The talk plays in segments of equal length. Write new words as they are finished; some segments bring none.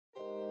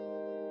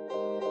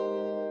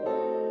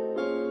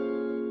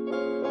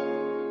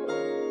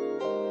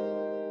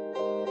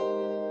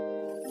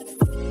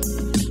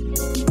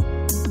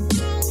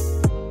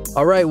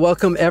All right,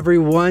 welcome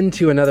everyone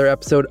to another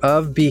episode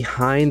of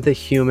Behind the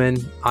Human.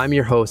 I'm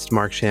your host,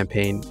 Mark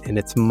Champagne, and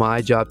it's my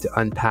job to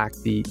unpack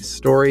the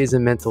stories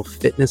and mental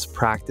fitness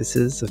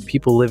practices of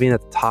people living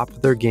at the top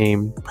of their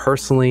game,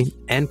 personally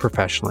and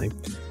professionally.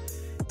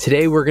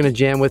 Today, we're going to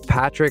jam with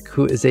Patrick,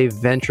 who is a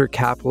venture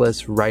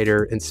capitalist,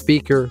 writer, and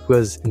speaker who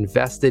has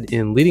invested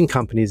in leading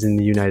companies in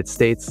the United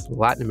States,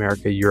 Latin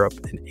America, Europe,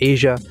 and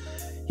Asia.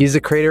 He's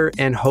the creator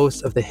and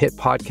host of the hit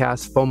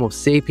podcast FOMO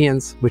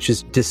Sapiens, which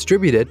is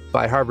distributed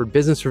by Harvard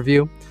Business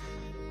Review.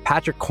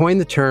 Patrick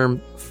coined the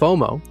term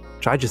FOMO,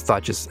 which I just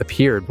thought just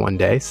appeared one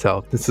day,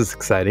 so this is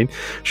exciting,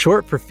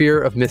 short for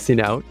fear of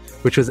missing out,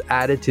 which was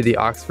added to the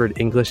Oxford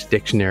English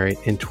Dictionary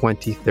in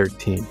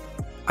 2013.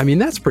 I mean,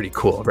 that's pretty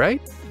cool,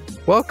 right?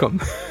 Welcome.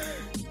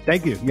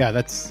 Thank you. Yeah,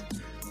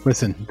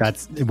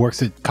 it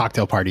works at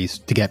cocktail parties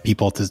to get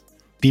people to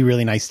be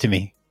really nice to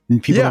me.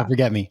 And people don't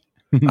forget me.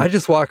 I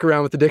just walk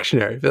around with the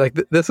dictionary. Be like,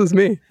 this was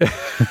me.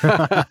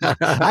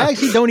 I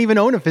actually don't even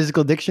own a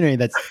physical dictionary.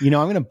 I'm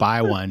going to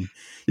buy one.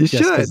 You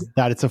should.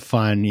 That it's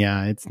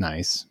it's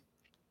nice.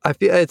 I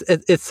feel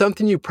it's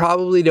something you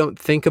probably don't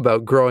think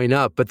about growing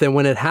up, but then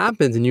when it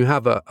happens and you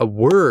have a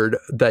word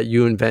that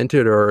you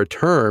invented or a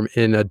term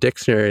in a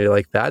dictionary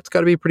like that, it's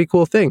got to be a pretty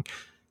cool thing.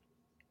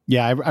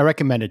 Yeah, I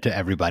recommend it to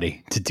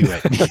everybody to do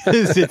it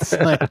because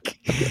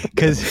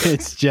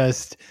it's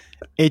just...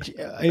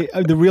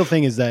 the real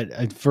thing is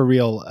that for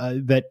real,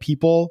 that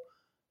people,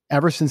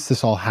 ever since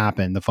this all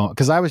happened, the phone,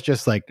 because I was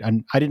just like,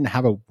 I didn't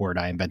have a word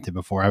I invented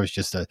before. I was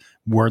just a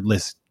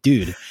wordless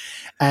dude.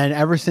 And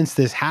ever since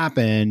this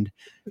happened,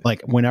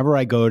 like whenever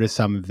I go to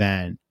some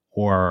event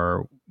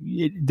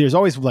there's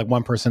always like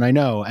one person I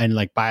know. And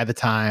like by the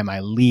time I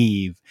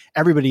leave,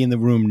 everybody in the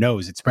room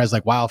knows it spreads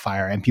like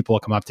wildfire and people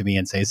will come up to me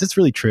and say, is this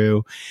really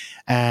true?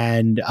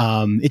 And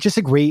it's just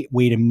a great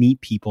way to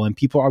meet people and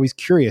people are always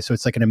curious. So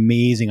it's like an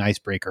amazing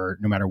icebreaker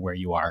no matter where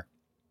you are.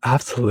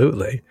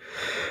 Absolutely.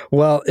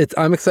 Well,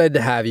 I'm excited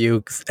to have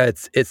you.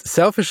 It's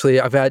selfishly,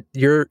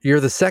 you're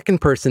the second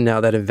person now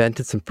that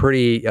invented some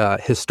pretty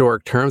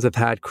historic terms. I've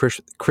had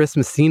Chris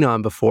Messina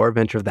on before,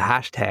 inventor of the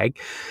hashtag.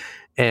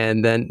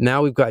 And then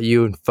now we've got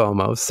you in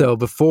FOMO. So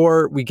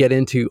before we get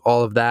into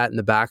all of that and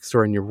the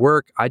backstory and your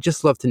work, I'd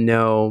just love to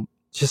know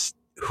just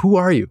who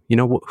are you? You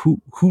know,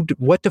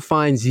 what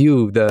defines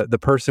you, the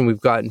person we've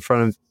got in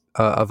front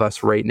of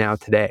us right now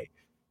today?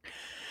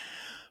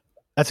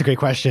 That's a great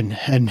question.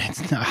 And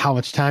how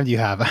much time do you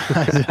have?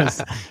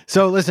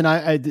 So listen,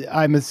 I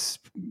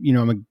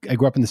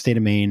grew up in the state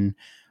of Maine,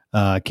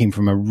 came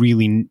from a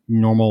really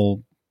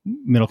normal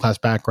middle-class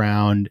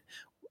background.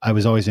 I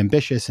was always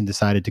ambitious and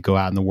decided to go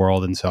out in the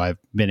world. And so I've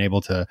been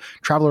able to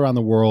travel around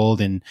the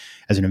world and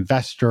as an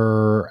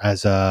investor,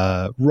 as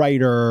a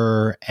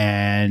writer.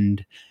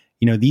 And,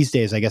 these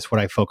days, I guess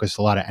what I focus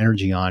a lot of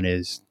energy on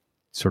is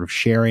sort of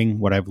sharing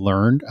what I've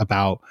learned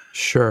about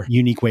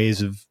unique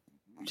ways of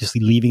just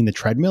leaving the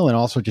treadmill and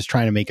also just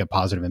trying to make a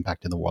positive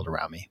impact in the world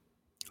around me.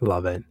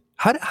 Love it.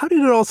 How did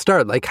it all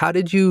start? Like, how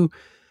did you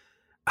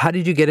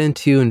get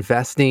into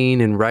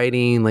investing and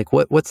writing? Like,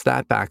 what's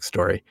that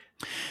backstory?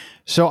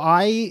 So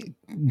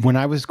when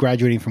I was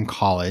graduating from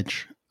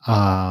college,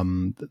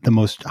 the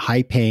most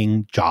high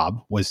paying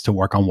job was to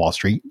work on Wall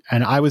Street.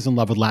 And I was in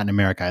love with Latin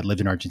America. I'd lived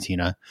in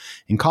Argentina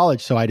in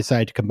college. So I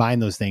decided to combine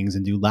those things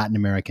and do Latin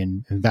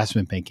American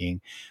investment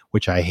banking,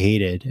 which I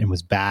hated and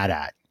was bad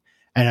at.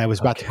 And I was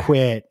about to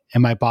quit.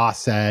 And my boss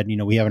said,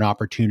 we have an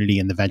opportunity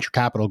in the venture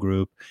capital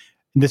group.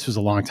 And this was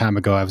a long time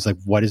ago. I was like,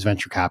 what is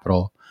venture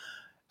capital?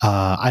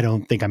 I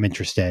don't think I'm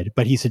interested.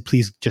 But he said,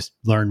 please just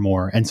learn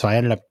more. And so I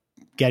ended up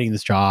getting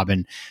this job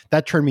and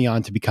that turned me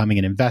on to becoming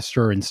an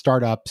investor in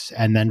startups.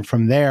 And then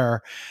from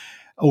there,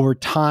 over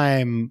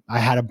time, I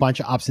had a bunch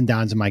of ups and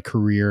downs in my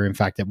career. In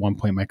fact, at one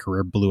point, my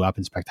career blew up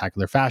in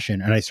spectacular fashion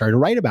and I started to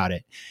write about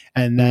it.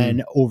 And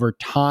then over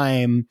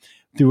time,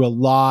 through a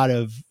lot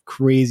of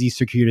crazy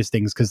circuitous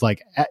things, because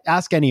like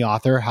ask any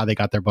author how they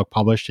got their book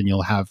published and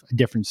you'll have a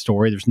different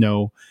story. There's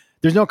no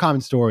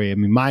common story. I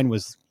mean, mine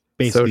was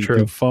basically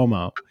through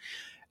FOMO.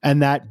 And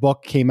that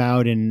book came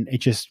out and it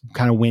just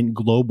kind of went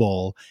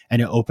global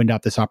and it opened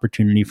up this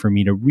opportunity for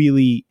me to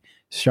really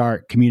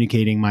start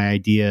communicating my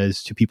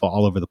ideas to people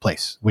all over the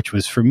place, which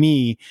was for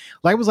me,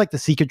 like, it was like the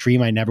secret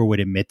dream I never would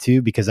admit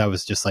to because I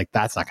was just like,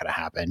 that's not going to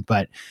happen.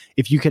 But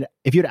if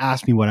you'd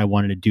asked me what I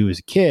wanted to do as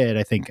a kid,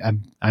 I think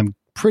I'm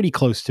pretty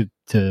close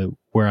to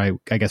where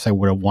I guess I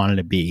would have wanted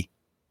to be.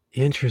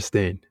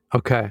 Interesting.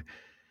 Okay.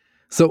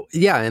 So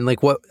yeah. And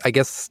like what, I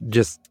guess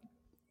just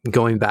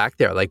going back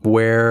there, like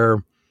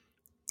where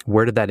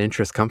did that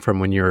interest come from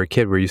when you were a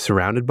kid? Were you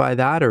surrounded by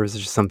that, or is it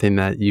just something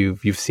that you've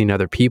seen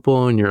other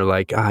people and you're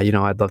like,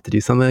 I'd love to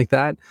do something like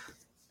that?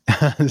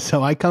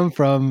 So I come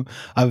from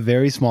a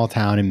very small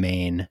town in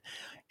Maine,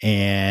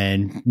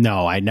 and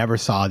no, I never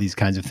saw these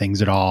kinds of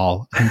things at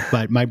all.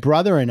 But my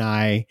brother and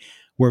I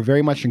were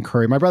very much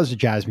encouraged. My brother's a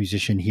jazz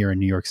musician here in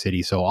New York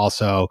City, so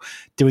also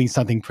doing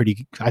something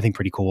pretty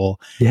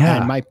cool. Yeah.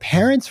 And my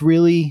parents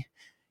really,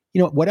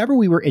 whatever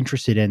we were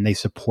interested in, they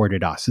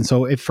supported us. And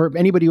so if for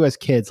anybody who has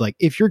kids, like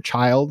if your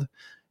child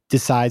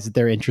decides that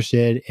they're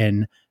interested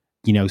in,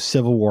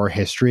 Civil War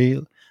history,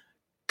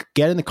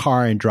 get in the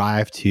car and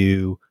drive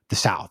to the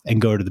South and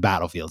go to the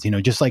battlefields,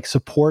 just like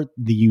support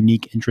the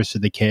unique interests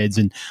of the kids.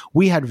 And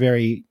we had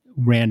very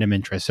random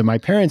interests. And my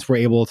parents were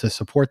able to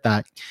support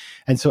that.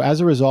 And so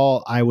as a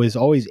result, I was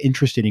always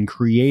interested in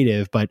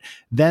creative, but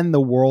then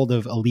the world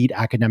of elite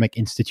academic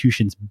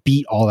institutions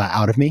beat all that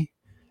out of me.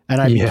 And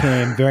I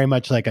became very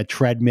much like a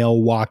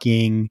treadmill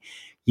walking,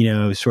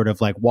 sort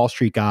of like Wall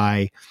Street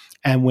guy.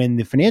 And when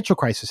the financial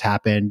crisis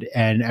happened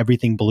and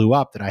everything blew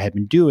up that I had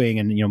been doing,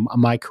 and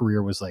my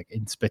career was like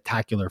in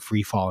spectacular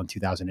free fall in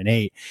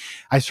 2008,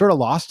 I sort of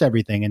lost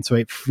everything. And so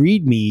it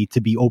freed me to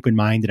be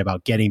open-minded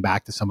about getting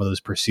back to some of those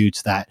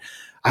pursuits that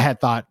I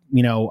had thought,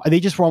 they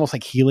just were almost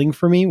like healing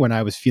for me when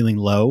I was feeling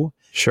low.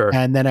 Sure.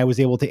 And then I was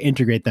able to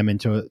integrate them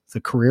into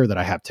the career that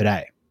I have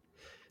today.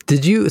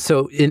 Did you,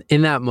 so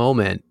in that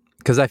moment,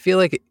 because I feel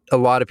like a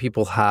lot of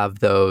people have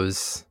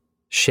those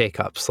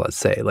shakeups, let's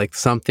say, like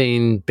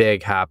something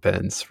big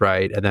happens,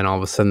 right? And then all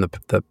of a sudden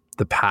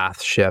the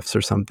path shifts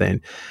or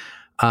something.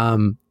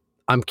 I'm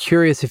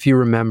curious if you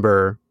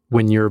remember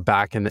when you're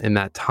back in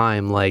that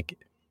time, like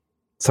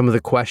some of the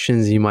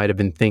questions you might have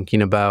been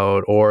thinking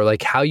about, or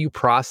like how you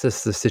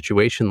process the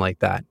situation like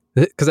that.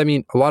 Because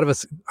a lot of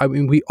us,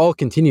 we all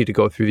continue to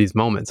go through these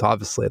moments,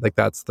 obviously, like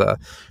that's the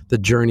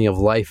journey of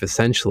life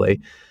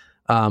essentially.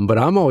 But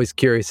I'm always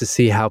curious to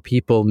see how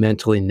people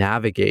mentally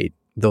navigate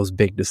those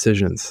big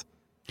decisions.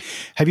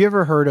 Have you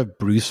ever heard of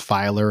Bruce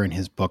Feiler and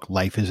his book,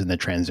 Life is in the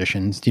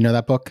Transitions? Do you know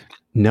that book?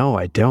 No,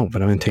 I don't,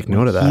 but I'm going to take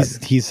note of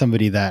that. He's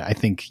somebody that I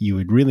think you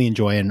would really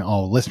enjoy and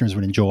all listeners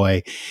would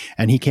enjoy.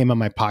 And he came on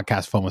my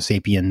podcast, FOMO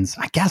Sapiens,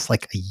 I guess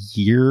like a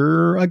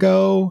year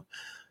ago.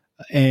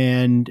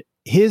 And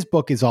his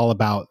book is all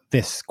about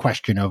this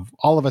question of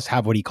all of us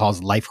have what he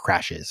calls life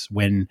crashes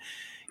when,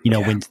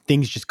 when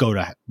things just go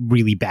to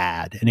really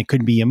bad. And it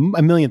could be a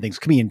million things. It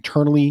could be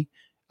internally.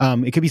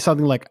 It could be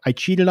something like I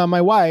cheated on my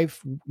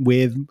wife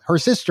with her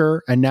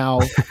sister and now,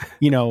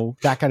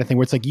 that kind of thing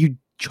where it's like you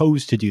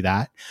chose to do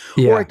that.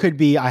 Yeah. Or it could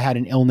be I had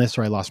an illness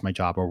or I lost my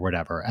job or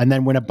whatever. And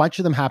then when a bunch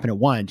of them happen at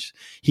once,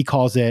 he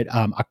calls it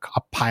a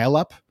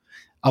pileup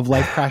of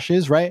life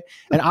crashes, right?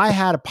 And I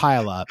had a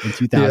pileup in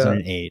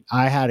 2008.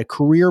 I had a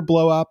career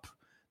blow up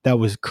that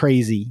was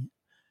crazy.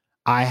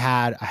 I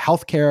had a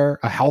health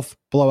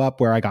blow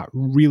up where I got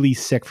really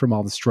sick from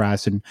all the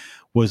stress and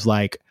was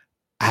like,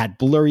 I had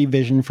blurry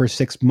vision for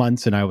 6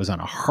 months and I was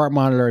on a heart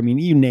monitor.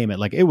 You name it.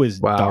 Like it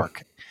was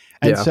dark.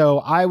 And so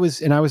I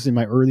was in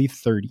my early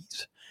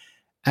 30s.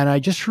 And I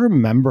just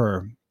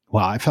remember,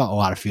 I felt a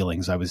lot of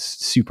feelings. I was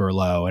super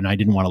low and I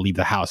didn't want to leave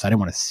the house. I didn't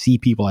want to see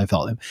people. I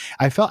felt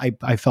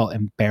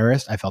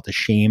embarrassed. I felt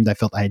ashamed. I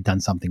felt I had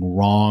done something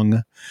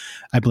wrong.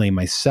 I blamed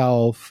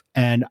myself.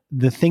 And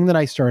the thing that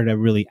I started to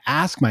really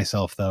ask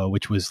myself though,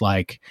 which was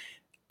like,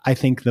 I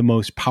think the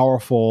most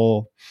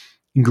powerful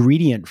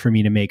ingredient for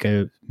me to make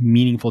a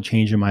meaningful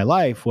change in my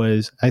life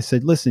was I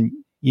said,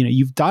 listen,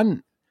 you've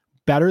done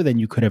better than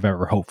you could have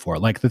ever hoped for.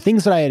 Like the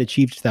things that I had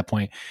achieved to that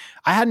point,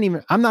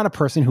 I'm not a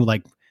person who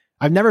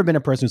I've never been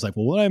a person who's like,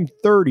 well, when I'm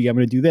 30, I'm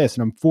going to do this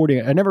and I'm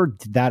 40. I never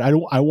did that.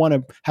 I want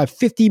to have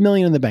 50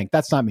 million in the bank.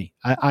 That's not me.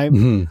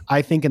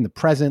 I think in the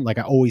present, like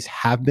I always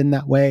have been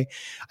that way.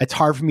 It's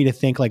hard for me to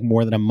think like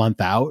more than a month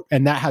out,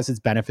 and that has its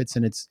benefits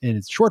and its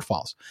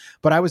shortfalls.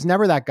 But I was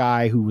never that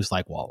guy who was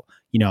like, well,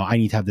 I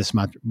need to have this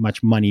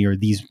much money or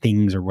these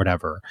things or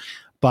whatever.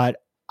 But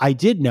I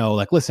did know,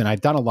 like, listen,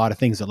 I've done a lot of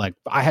things that like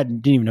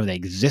didn't even know they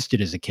existed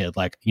as a kid.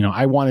 Like,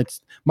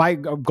 my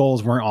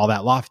goals weren't all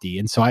that lofty.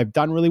 And so I've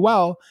done really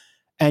well.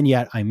 And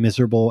yet I'm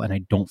miserable and I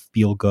don't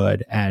feel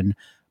good and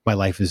my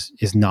life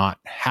is not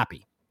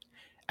happy.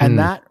 And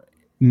that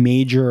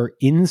major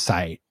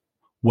insight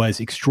was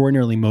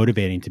extraordinarily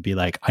motivating to be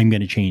like, I'm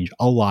going to change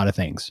a lot of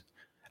things.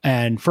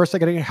 And first I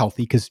got to get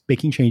healthy because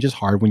making change is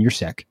hard when you're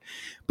sick.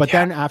 But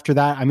then after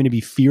that, I'm going to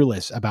be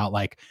fearless about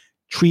like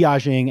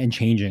triaging and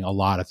changing a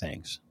lot of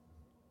things.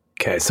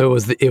 Okay. So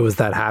it was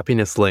that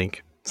happiness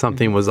link.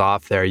 Something was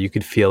off there. You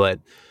could feel it.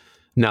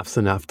 Enough's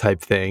enough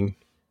type thing.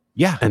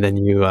 Yeah. And then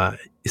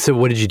so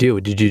what did you do?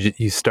 Did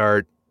you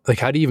start, like,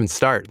 how do you even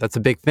start? That's a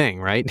big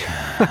thing, right?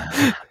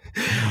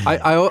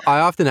 I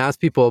often ask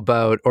people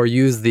about, or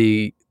use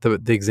the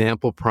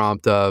example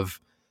prompt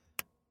of,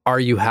 are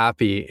you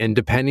happy? And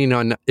depending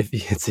on if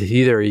it's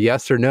either a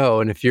yes or no,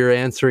 and if you're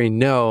answering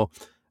no,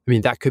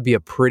 that could be a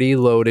pretty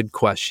loaded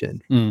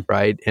question,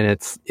 right? And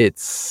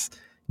it's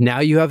now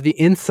you have the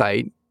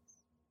insight,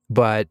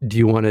 but do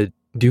you want to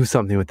do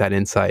something with that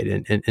insight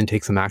and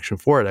take some action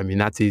for it?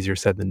 That's easier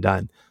said than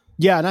done.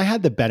 Yeah. And I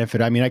had the benefit.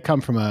 I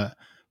come from a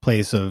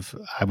place of,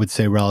 I would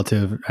say,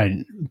 relative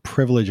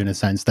privilege in a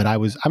sense that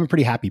I'm a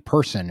pretty happy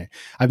person.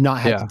 I've not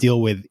had to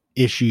deal with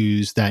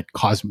issues that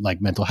cause like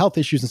mental health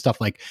issues and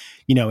stuff like,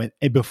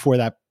 before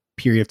that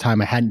period of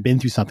time, I hadn't been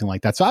through something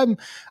like that. So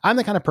I'm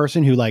the kind of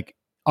person who like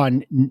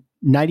on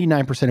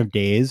 99% of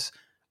days,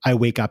 I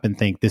wake up and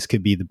think this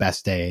could be the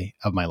best day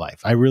of my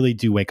life. I really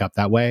do wake up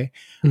that way.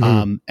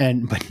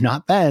 But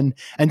not then.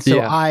 And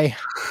so I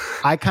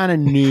kind of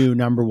knew,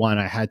 number one,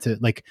 I had to,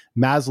 like,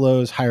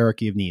 Maslow's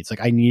hierarchy of needs.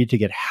 Like, I needed to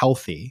get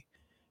healthy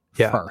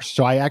first.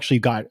 So I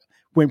actually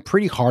went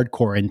pretty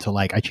hardcore into,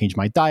 like, I changed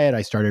my diet.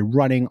 I started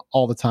running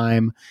all the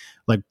time,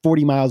 like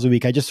 40 miles a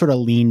week. I just sort of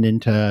leaned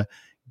into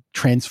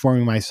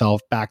transforming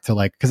myself back to,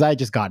 like, because I had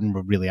just gotten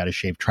really out of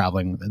shape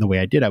traveling the way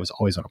I did. I was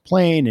always on a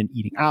plane and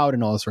eating out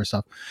and all this sort of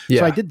stuff.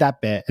 So I did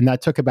that bit, and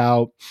that took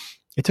about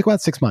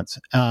 6 months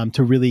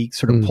to really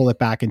sort of pull it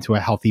back into a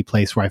healthy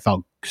place where I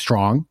felt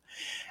strong.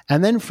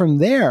 And then from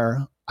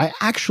there, I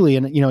actually,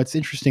 and it's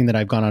interesting that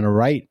I've gone on to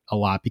write a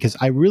lot, because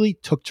I really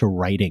took to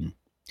writing.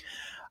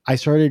 I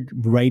started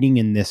writing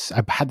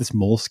I had this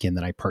moleskin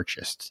that I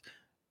purchased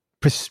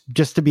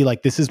just to be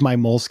like, this is my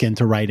moleskin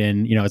to write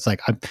in. It's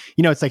like,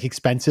 it's like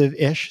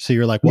expensive-ish. So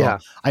you're like, well,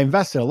 I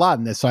invested a lot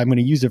in this, so I'm going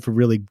to use it for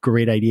really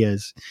great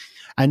ideas.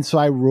 And so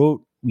I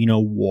wrote,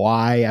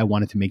 why I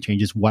wanted to make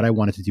changes, what I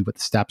wanted to do, what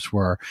the steps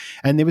were.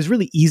 And it was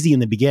really easy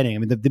in the beginning. I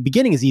mean, the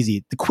beginning is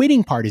easy. The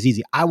quitting part is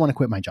easy. I want to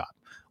quit my job.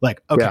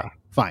 Like, okay,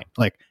 fine.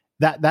 Like,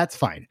 that's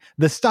fine.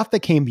 The stuff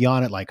that came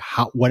beyond it, like,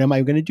 what am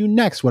I going to do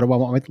next? What do I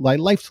want my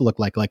life to look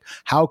like? Like,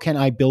 how can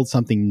I build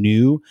something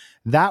new?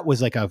 That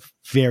was like a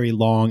very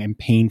long and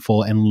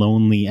painful and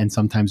lonely and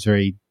sometimes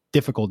very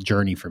difficult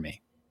journey for me.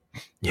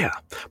 Yeah.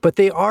 But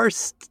they are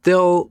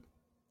still,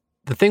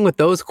 the thing with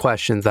those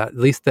questions, at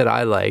least that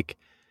I like,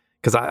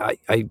 because I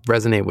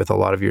resonate with a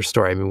lot of your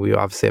story. I mean, we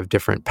obviously have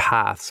different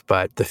paths,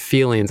 but the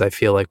feelings I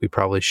feel like we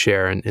probably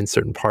share in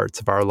certain parts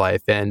of our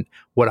life. And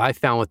what I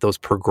found with those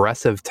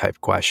progressive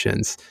type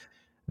questions,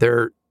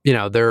 they're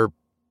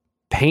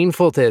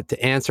painful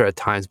to answer at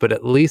times, but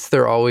at least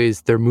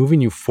they're moving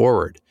you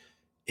forward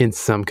in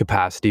some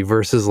capacity,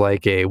 versus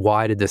like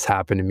why did this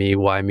happen to me?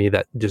 Why me?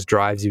 That just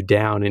drives you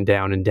down and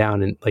down and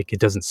down, and like it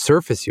doesn't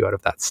surface you out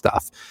of that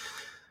stuff.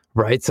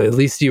 Right. So at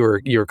least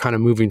you're kind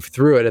of moving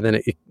through it, and then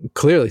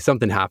clearly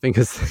something happened,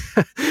 because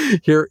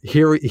here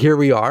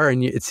we are,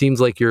 and it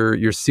seems like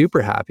you're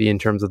super happy in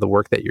terms of the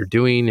work that you're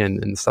doing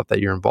and the stuff that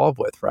you're involved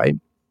with, right?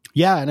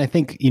 Yeah, and I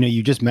think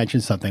you just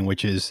mentioned something,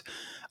 which is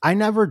I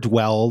never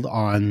dwelled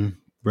on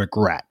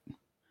regret,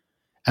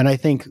 and I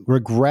think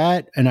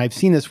regret, and I've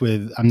seen this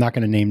with, I'm not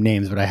going to name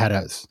names, but I had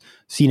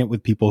seen it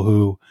with people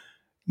who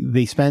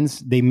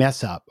they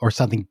mess up or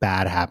something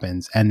bad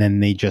happens, and then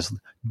they just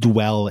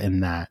dwell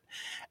in that.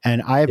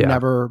 And I have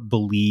never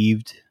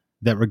believed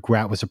that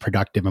regret was a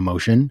productive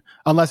emotion,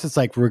 unless it's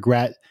like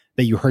regret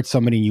that you hurt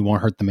somebody and you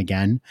won't hurt them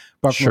again.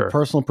 But from a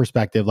personal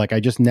perspective, like, I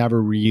just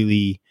never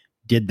really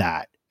did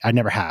that. I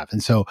never have.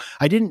 And so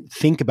I didn't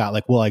think about,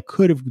 like, well, I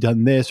could have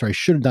done this, or I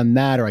should have done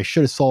that, or I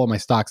should have sold my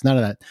stocks. None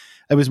of that.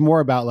 It was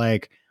more about,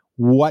 like,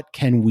 what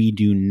can we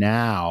do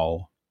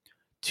now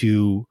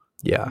to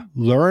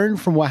learn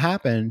from what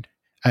happened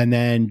and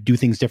then do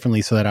things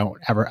differently, so that I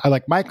don't ever,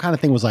 my kind of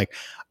thing was like,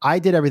 I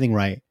did everything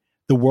right.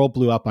 The world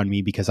blew up on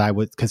me because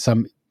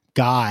some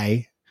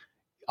guy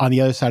on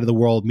the other side of the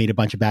world made a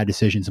bunch of bad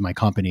decisions in my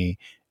company,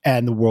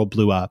 and the world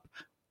blew up.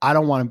 I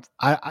don't want to,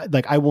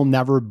 I will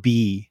never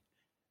be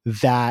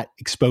that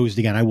exposed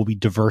again. I will be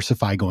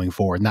diversified going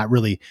forward. And that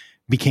really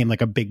became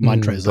like a big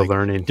mantra. Is like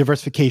learning.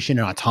 Diversification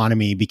and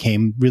autonomy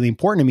became really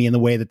important to me in the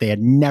way that they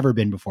had never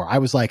been before. I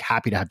was like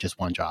happy to have just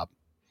one job.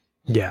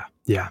 Yeah.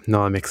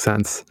 No, that makes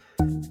sense.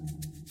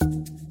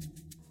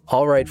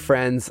 All right,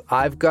 friends,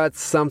 I've got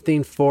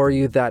something for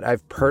you that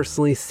I've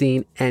personally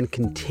seen and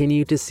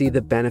continue to see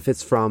the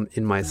benefits from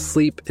in my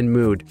sleep and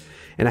mood.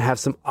 And I have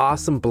some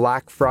awesome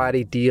Black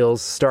Friday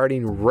deals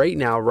starting right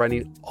now,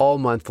 running all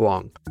month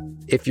long.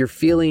 If you're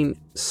feeling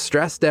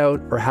stressed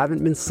out or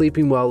haven't been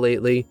sleeping well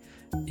lately,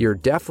 you're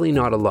definitely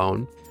not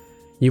alone.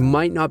 You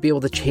might not be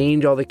able to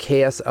change all the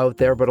chaos out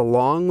there, but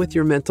along with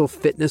your mental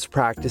fitness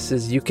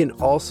practices, you can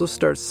also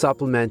start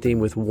supplementing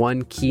with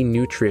one key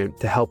nutrient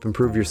to help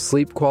improve your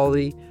sleep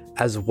quality,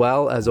 as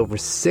well as over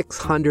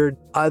 600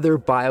 other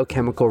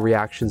biochemical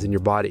reactions in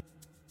your body.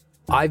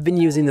 I've been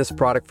using this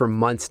product for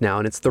months now,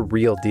 and it's the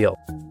real deal.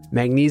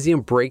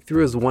 Magnesium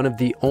Breakthrough is one of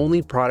the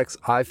only products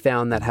I've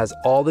found that has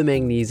all the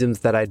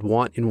magnesiums that I'd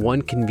want in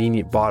one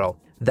convenient bottle.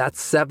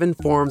 That's 7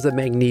 forms of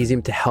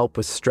magnesium to help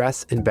with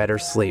stress and better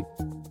sleep.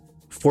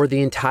 For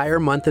the entire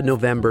month of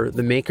November,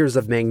 the makers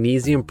of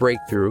Magnesium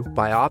Breakthrough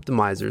by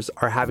Optimizers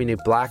are having a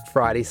Black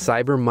Friday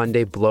Cyber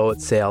Monday blowout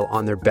sale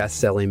on their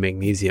best-selling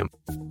magnesium.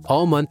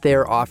 All month they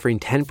are offering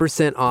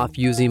 10% off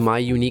using my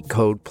unique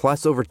code,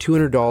 plus over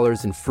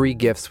 $200 in free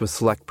gifts with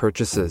select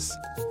purchases.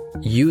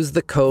 Use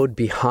the code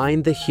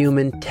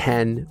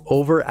BehindTheHuman10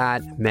 over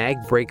at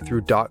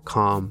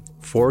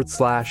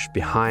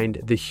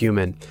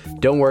magbreakthrough.com/BehindTheHuman.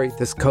 Don't worry,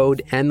 this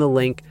code and the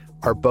link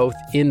are both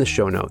in the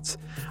show notes.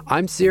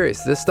 I'm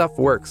serious, this stuff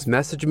works.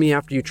 Message me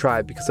after you try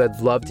it, because I'd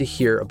love to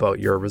hear about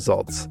your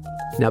results.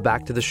 Now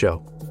back to the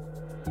show.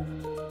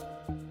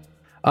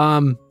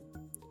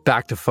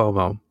 Back to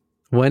FOMO.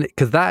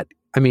 Because that,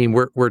 I mean,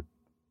 we're, or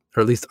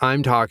at least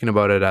I'm talking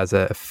about it as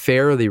a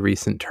fairly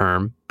recent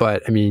term,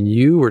 but I mean,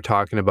 you were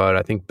talking about,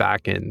 I think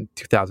back in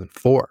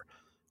 2004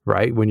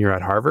 right? When you're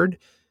at Harvard.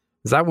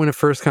 Is that when it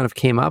first kind of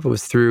came up?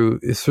 It's through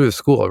the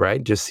school,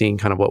 right? Just seeing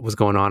kind of what was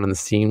going on in the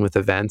scene with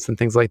events and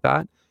things like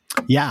that.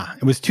 Yeah,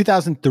 it was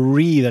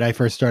 2003 that I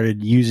first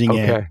started using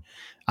it.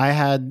 I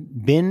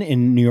had been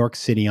in New York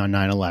City on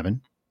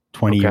 9/11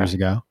 20 years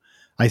ago.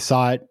 I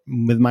saw it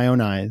with my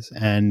own eyes.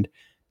 And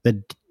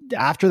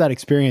after that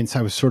experience,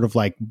 I was sort of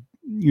like,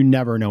 you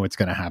never know what's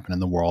going to happen in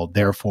the world.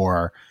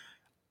 Therefore,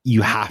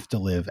 you have to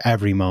live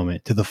every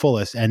moment to the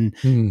fullest. And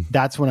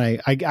that's when I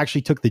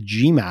actually took the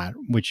GMAT,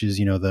 which is,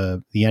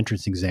 the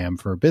entrance exam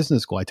for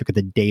business school. I took it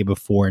the day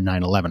before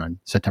 9/11 on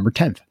September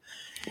 10th.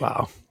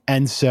 Wow.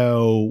 And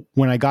so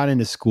when I got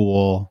into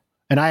school,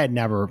 and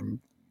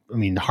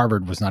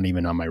Harvard was not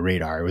even on my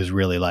radar. It was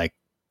really like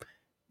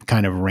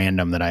kind of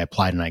random that I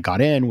applied and I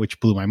got in, which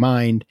blew my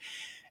mind.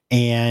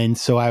 And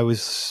so I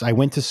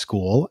went to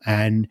school,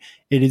 and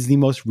it is the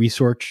most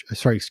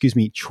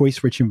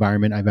choice-rich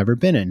environment I've ever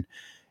been in.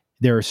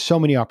 There are so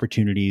many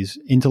opportunities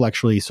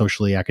intellectually,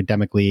 socially,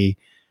 academically,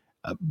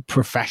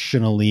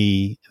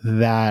 professionally,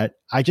 that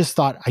I just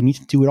thought I need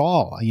to do it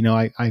all.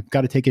 I've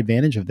got to take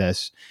advantage of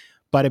this.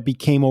 But it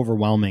became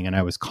overwhelming, and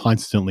I was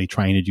constantly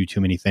trying to do too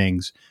many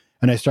things.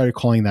 And I started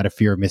calling that a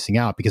fear of missing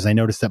out, because I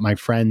noticed that my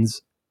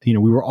friends, we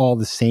were all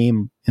the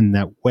same in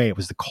that way. It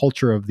was the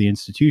culture of the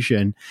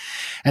institution.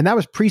 And that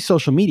was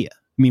pre-social media.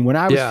 I mean, when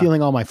I was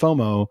feeling all my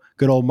FOMO,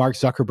 good old Mark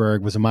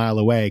Zuckerberg was a mile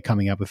away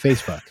coming up with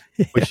Facebook,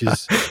 which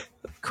is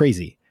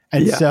crazy.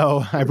 And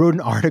so I wrote an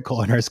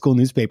article in our school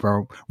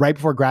newspaper right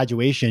before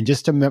graduation,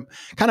 just to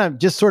kind of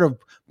just sort of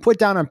put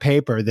down on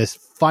paper this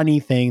funny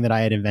thing that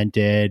I had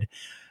invented.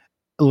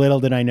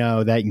 Little did I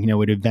know that, it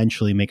would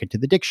eventually make it to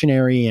the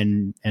dictionary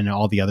and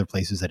all the other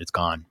places that it's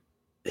gone.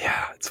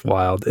 Yeah, it's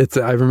wild.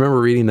 I remember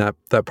reading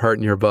that part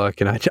in your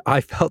book, and I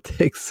felt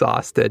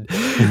exhausted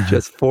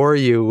just for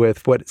you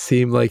with what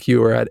seemed like you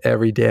were at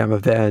every damn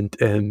event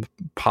and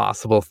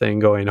possible thing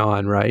going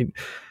on, right?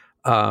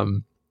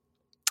 I'm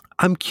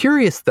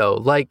curious though,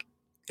 like,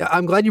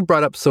 I'm glad you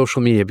brought up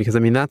social media, because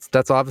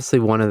that's obviously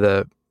one of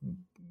the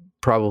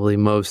probably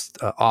most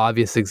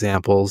obvious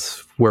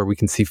examples where we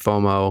can see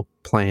FOMO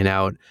playing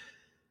out.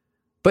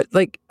 But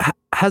like,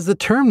 has the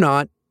term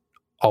not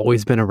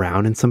always been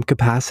around in some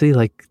capacity?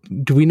 Like,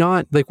 do we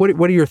not, like, what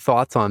are your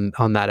thoughts on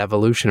that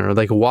evolution? Or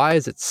like, why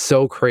is it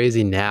so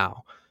crazy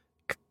now?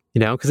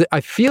 Because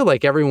I feel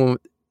like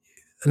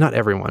not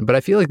everyone, but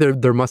I feel like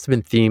there must have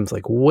been themes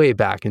like way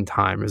back in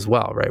time as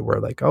well, right? Where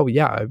like, oh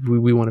yeah,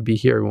 we want to be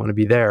here, we want to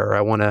be there, or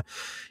I want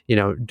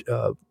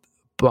to,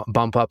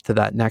 bump up to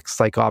that next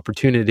like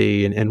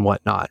opportunity and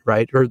whatnot,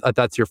 right? Or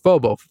that's your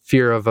FOBO,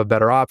 fear of a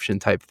better option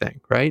type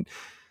thing, right?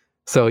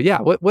 So yeah,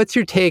 what's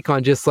your take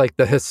on just like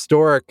the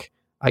historic,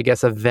 I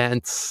guess,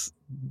 events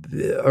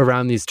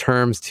around these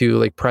terms to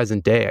like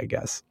present day, I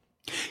guess?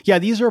 Yeah,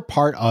 these are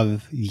part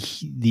of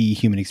the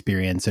human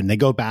experience, and they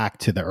go back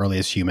to the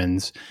earliest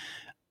humans.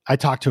 I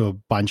talked to a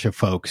bunch of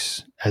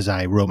folks as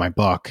I wrote my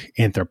book,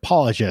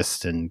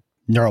 anthropologists and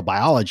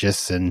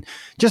neurobiologists, and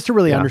just to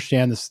really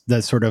understand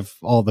the sort of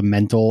all the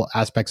mental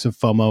aspects of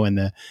FOMO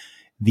and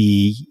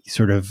the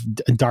sort of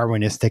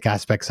Darwinistic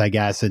aspects, I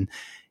guess. And,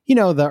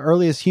 the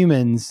earliest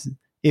humans,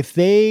 if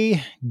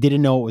they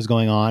didn't know what was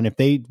going on, if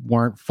they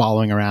weren't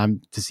following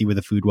around to see where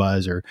the food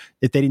was, or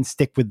if they didn't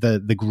stick with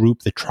the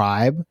group, the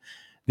tribe,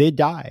 they'd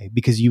die,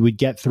 because you would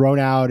get thrown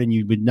out and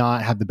you would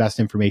not have the best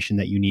information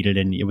that you needed.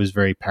 And it was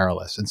very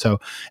perilous. And so,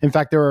 in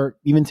fact,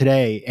 even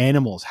today,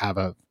 animals have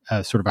a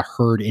sort of a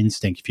herd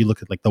instinct. If you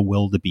look at like the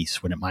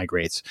wildebeest when it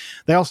migrates,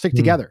 they all stick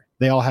together.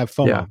 They all have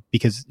FOMO,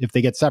 because if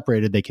they get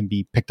separated, they can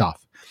be picked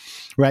off.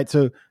 Right.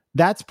 So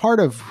that's part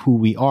of who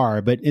we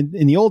are. But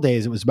in the old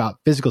days, it was about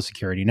physical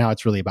security. Now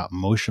it's really about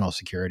emotional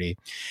security.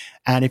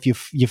 And if you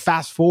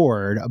fast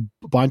forward a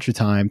bunch of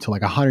time to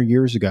like 100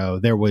 years ago,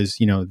 there was,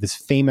 this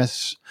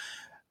famous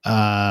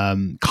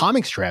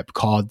comic strip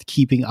called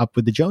Keeping Up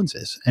with the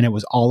Joneses. And it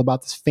was all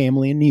about this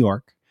family in New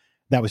York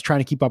that was trying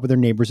to keep up with their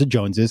neighbors, the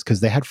Joneses,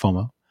 because they had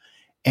FOMO.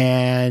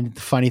 And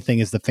the funny thing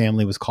is, the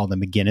family was called the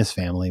McGinnis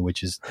family,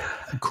 which is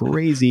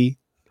crazy.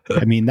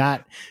 I mean,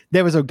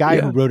 there was a guy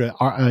who wrote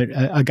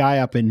a guy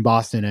up in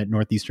Boston at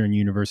Northeastern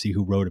University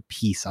who wrote a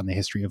piece on the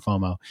history of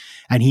FOMO,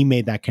 and he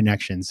made that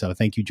connection. So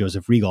thank you,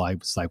 Joseph Riegel. I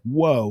was like,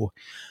 whoa.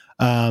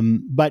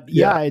 But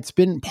it's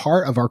been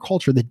part of our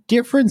culture. The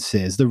difference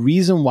is, the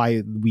reason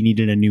why we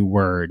needed a new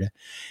word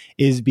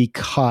is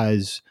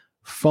because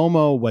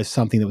FOMO was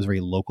something that was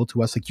very local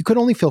to us. Like, you could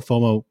only feel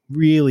FOMO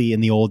really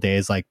in the old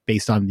days, like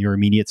based on your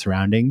immediate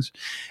surroundings.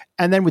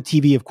 And then with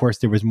TV, of course,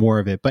 there was more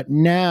of it. But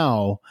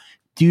now,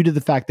 due to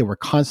the fact that we're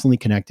constantly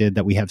connected,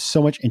 that we have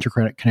so much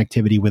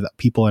interconnectivity with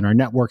people in our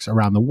networks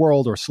around the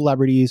world, or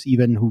celebrities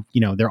even who,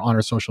 they're on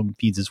our social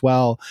feeds as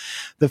well.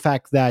 The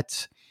fact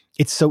that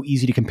it's so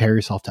easy to compare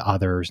yourself to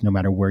others no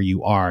matter where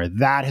you are,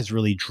 that has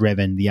really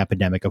driven the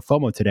epidemic of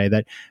FOMO today.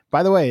 That,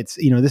 by the way, it's,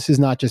 this is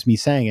not just me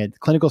saying it.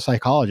 Clinical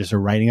psychologists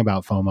are writing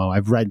about FOMO.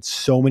 I've read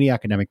so many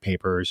academic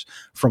papers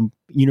from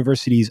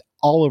universities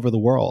all over the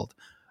world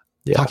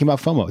talking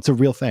about FOMO. It's a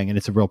real thing, and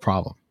it's a real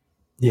problem.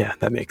 Yeah,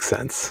 that makes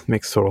sense.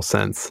 Makes total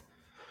sense.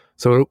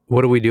 So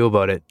what do we do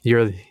about it?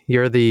 You're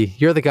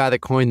the guy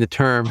that coined the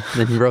term,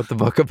 and you wrote the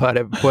book about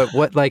it.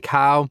 What like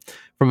how,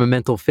 from a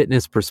mental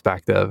fitness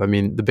perspective? I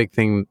mean, the big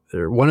thing,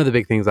 or one of the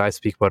big things I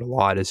speak about a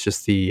lot is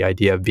just the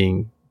idea of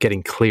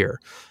getting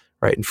clear,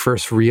 right? And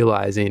first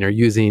realizing or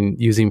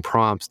using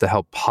prompts to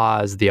help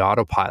pause the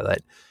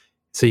autopilot,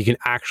 so you can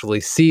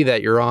actually see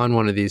that you're on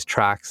one of these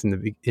tracks in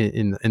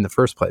the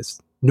first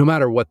place, no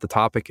matter what the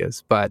topic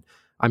is. But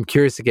I'm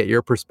curious to get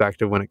your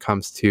perspective when it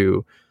comes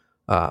to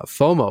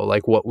FOMO,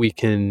 like what we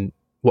can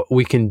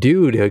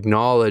do to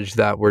acknowledge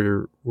that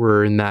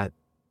we're in that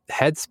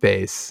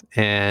headspace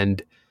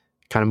and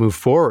kind of move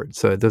forward,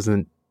 so it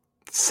doesn't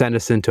send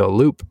us into a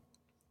loop.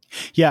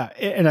 Yeah,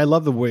 and I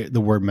love the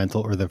word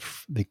mental, or the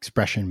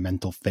expression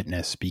mental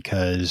fitness,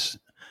 because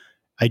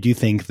I do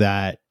think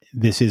that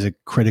this is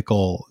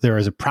there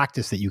is a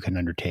practice that you can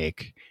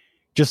undertake,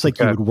 just like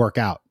you would work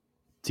out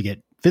to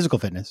get physical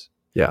fitness.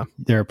 Yeah.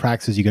 There are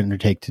practices you can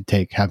undertake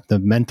to have the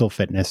mental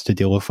fitness to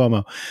deal with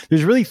FOMO.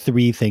 There's really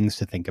three things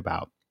to think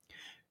about.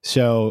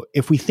 So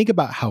if we think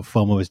about how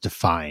FOMO is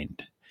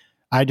defined,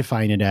 I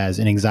define it as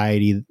an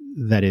anxiety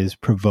that is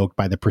provoked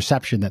by the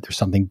perception that there's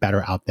something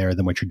better out there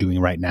than what you're doing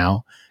right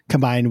now,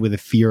 combined with a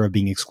fear of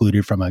being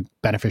excluded from a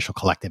beneficial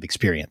collective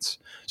experience.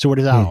 So what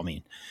does that all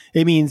mean?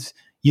 It means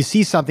you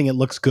see something, it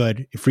looks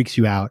good, it freaks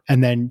you out,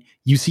 and then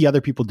you see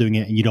other people doing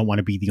it and you don't want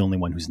to be the only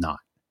one who's not.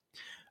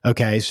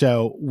 Okay,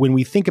 so when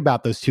we think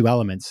about those two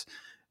elements,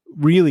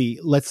 really,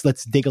 let's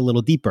dig a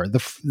little deeper.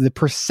 The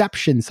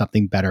perception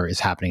something better is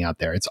happening out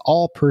there. It's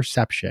all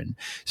perception.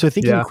 So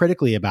thinking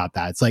critically about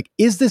that, it's like,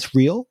 is this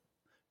real?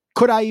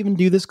 Could I even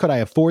do this? Could I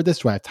afford this?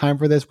 Do I have time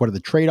for this? What are the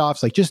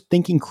trade-offs? Like, just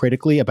thinking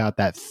critically about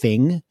that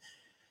thing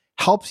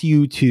helps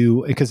you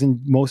to, because in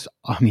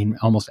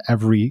almost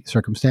every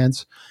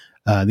circumstance,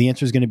 the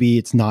answer is going to be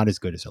it's not as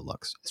good as it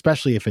looks,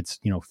 especially if it's,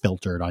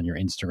 filtered on your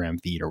Instagram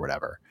feed or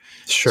whatever.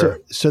 Sure.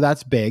 So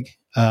that's big.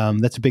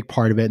 That's a big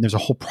part of it. And there's a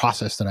whole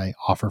process that I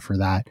offer for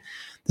that.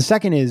 The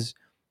second is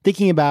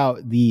thinking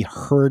about the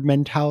herd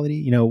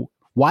mentality.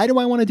 Why do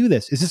I want to do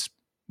this? Is this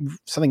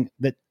something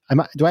that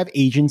do I have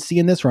agency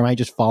in this, or am I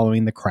just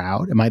following the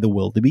crowd? Am I the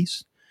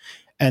wildebeest?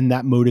 And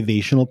that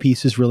motivational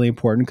piece is really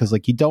important, because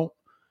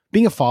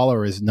being a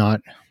follower it's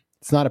not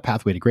a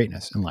pathway to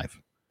greatness in life.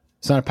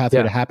 It's not a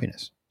pathway to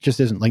happiness. It just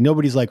isn't. Like,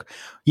 nobody's like,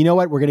 you know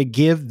what? We're going to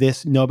give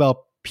this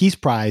Nobel Peace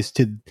Prize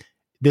to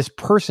this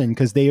person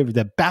because they are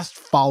the best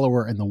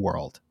follower in the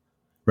world,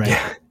 right?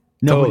 Yeah,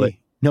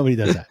 nobody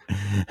does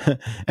that.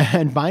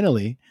 And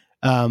finally,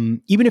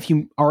 even if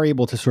you are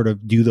able to sort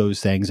of do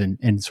those things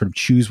and sort of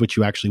choose what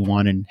you actually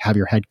want and have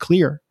your head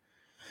clear,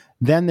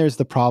 then there's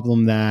the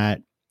problem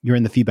that you're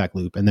in the feedback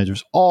loop, and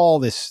there's all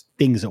these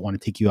things that want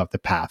to take you off the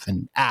path,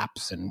 and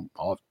apps and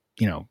all,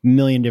 a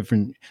million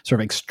different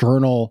sort of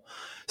external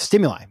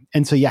stimuli.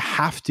 And so you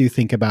have to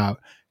think about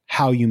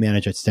how you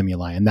manage that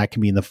stimuli. And that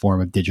can be in the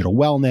form of digital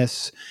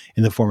wellness,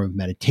 in the form of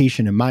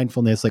meditation and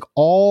mindfulness, like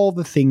all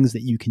the things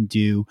that you can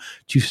do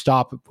to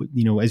stop,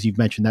 as you've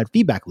mentioned, that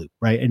feedback loop,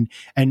 right?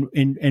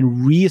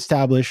 And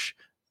reestablish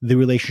the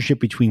relationship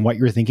between what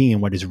you're thinking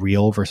and what is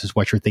real versus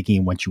what you're thinking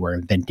and what you are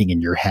inventing in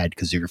your head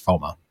because of your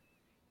FOMO.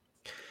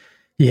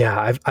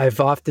 Yeah, I've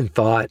often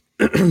thought,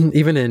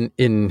 even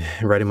in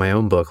writing my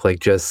own book, like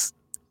just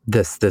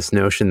this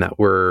notion that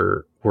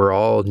we're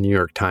all New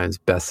York Times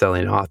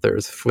bestselling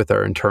authors with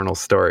our internal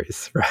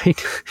stories,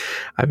 right?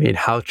 I mean,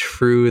 how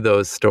true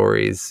those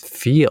stories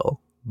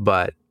feel,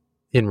 but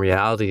in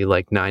reality,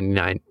 like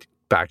 99,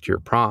 back to your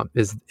prompt,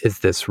 is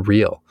this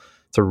real?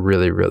 It's a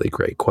really, really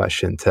great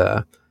question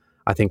to,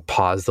 I think,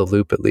 pause the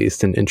loop at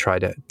least and try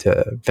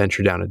to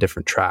venture down a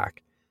different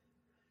track.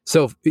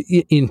 So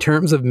in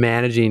terms of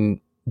managing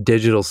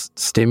digital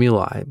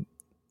stimuli,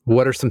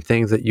 what are some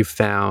things that you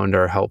found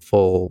are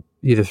helpful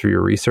either through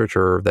your research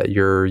or that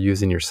you're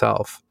using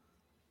yourself?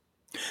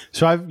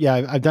 So I've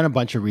done a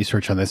bunch of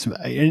research on this,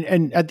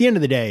 and at the end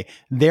of the day,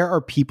 there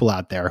are people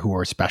out there who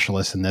are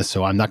specialists in this.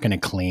 So I'm not going to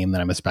claim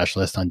that I'm a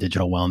specialist on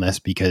digital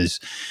wellness because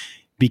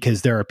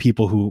there are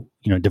people who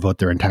devote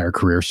their entire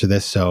careers to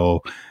this.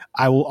 So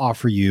I will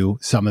offer you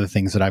some of the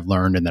things that I've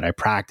learned and that I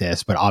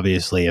practice. But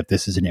obviously, if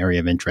this is an area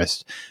of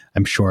interest,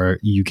 I'm sure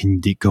you can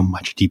go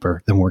much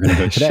deeper than we're going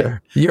to go today.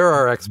 Sure. You're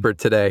our expert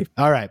today.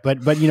 All right, but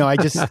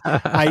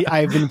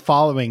I've been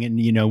following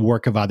and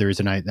work of others,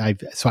 and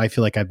so I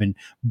feel like I've been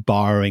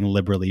borrowing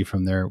liberally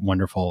from their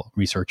wonderful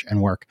research and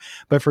work.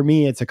 But for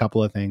me, it's a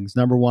couple of things.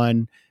 Number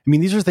one,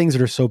 these are things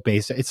that are so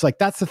basic. It's like,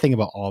 that's the thing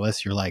about all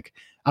this. You're like,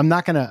 I'm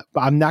not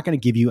gonna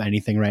give you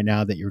anything right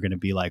now that you're gonna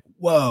be like,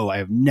 whoa, I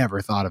have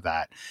never thought of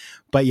that.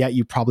 But yet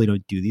you probably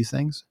don't do these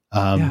things.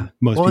 Most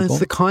people. It's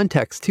the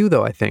context too,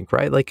 though, I think,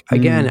 right? Like,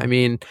 again,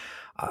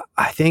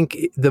 I think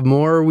the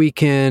more we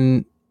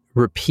can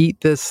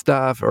repeat this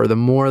stuff, or the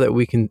more that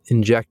we can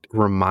inject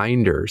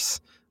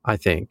reminders, I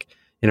think,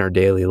 in our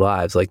daily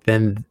lives, like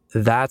then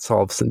that's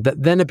all of a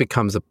sudden, then it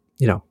becomes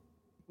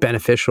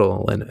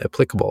beneficial and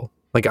applicable.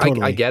 Like,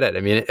 Totally. I get it. I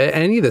mean,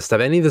 any of this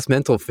stuff, any of this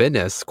mental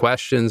fitness,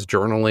 questions,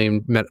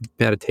 journaling,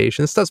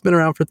 meditation, this stuff's been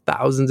around for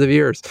thousands of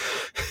years.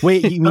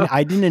 Wait, you mean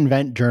I didn't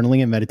invent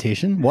journaling and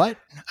meditation? What?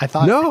 I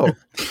thought... No.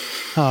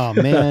 Oh,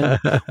 man.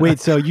 Wait,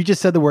 so you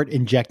just said the word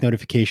inject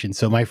notification.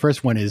 So my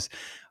first one is,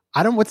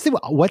 what's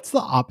the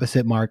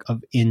opposite, Mark,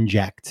 of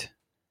inject?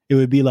 It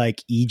would be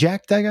like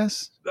eject, I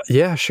guess.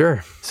 Yeah,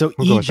 sure. So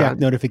We'll eject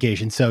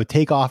notification. So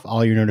take off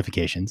all your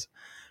notifications.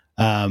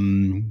 I've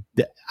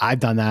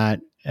done that,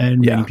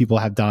 and many people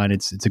have done.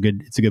 It's a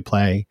good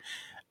play.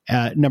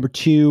 Number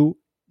 2,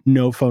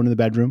 no phone in the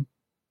bedroom.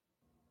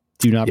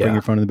 Do not bring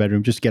your phone in the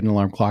bedroom. Just get an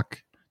alarm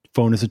clock.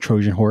 Phone is a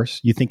Trojan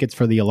horse. You think it's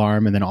for the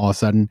alarm, and then all of a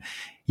sudden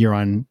you're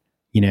on,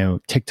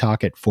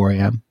 TikTok at 4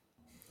 a.m.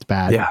 It's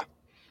bad. Yeah.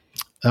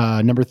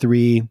 Number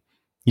 3,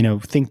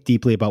 think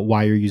deeply about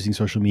why you're using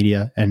social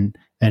media and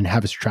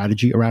have a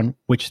strategy around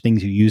which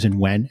things you use and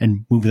when,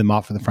 and move them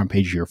off of the front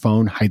page of your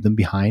phone, hide them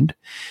behind.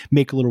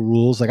 Make little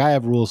rules. Like I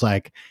have rules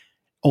like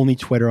only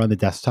Twitter on the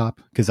desktop,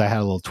 because I had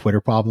a little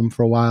Twitter problem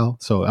for a while.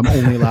 So I'm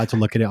only allowed to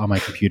look at it on my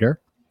computer.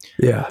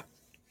 Yeah.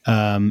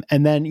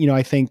 And then,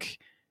 I think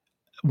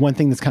one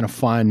thing that's kind of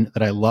fun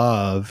that I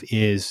love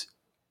is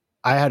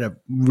I had a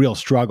real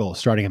struggle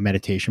starting a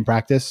meditation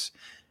practice.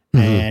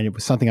 And it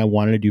was something I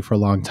wanted to do for a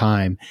long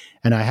time.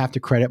 And I have to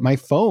credit my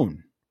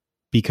phone,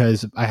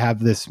 because I have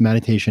this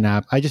meditation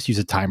app. I just use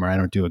a timer. I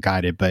don't do a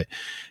guided, but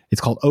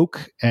it's called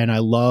Oak. And I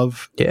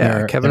love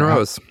Kevin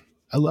Rose.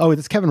 Oh,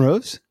 it's Kevin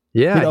Rose?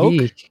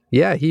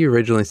 Yeah, he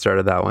originally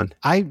started that one.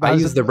 I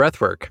use the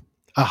breath work.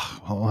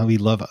 Oh, well, we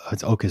love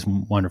it. Oak is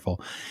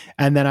wonderful.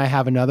 And then I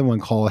have another one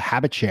called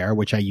Habit Share,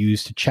 which I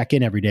use to check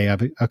in every day. I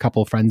have a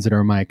couple of friends that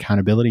are my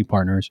accountability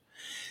partners.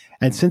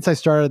 And since I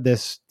started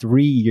this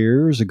 3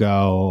 years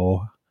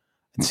ago,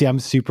 see, I'm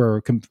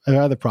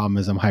the problem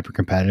is I'm hyper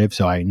competitive,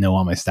 so I know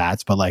all my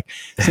stats. But like,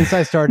 since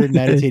I started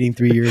meditating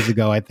 3 years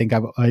ago, I think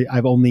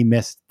I've only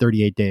missed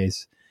 38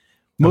 days,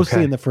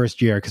 mostly in the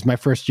first year, because my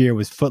first year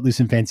was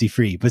footloose and fancy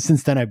free. But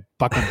since then, I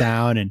buckled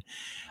down, and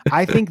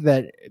I think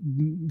that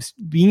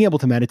being able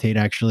to meditate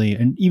actually,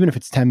 and even if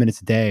it's 10 minutes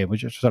a day,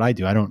 which is what I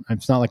do,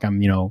 it's not like I'm,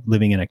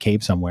 living in a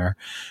cave somewhere,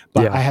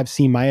 but I have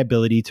seen my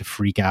ability to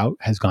freak out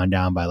has gone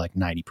down by like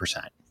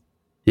 90%.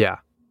 Yeah.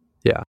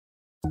 Yeah.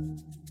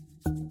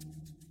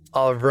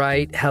 All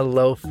right.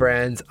 Hello,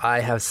 friends. I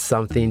have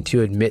something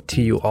to admit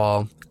to you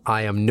all.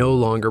 I am no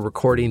longer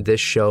recording this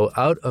show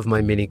out of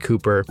my Mini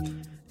Cooper.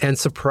 And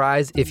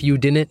surprise if you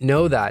didn't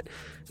know that.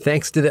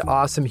 Thanks to the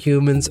awesome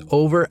humans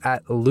over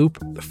at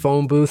Loop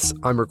Phone Booths,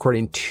 I'm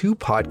recording 2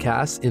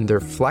 podcasts in their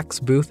Flex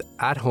booth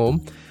at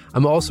home.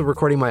 I'm also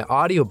recording my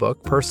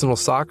audiobook, Personal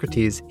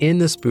Socrates, in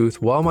this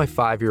booth while my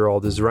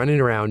 5-year-old is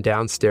running around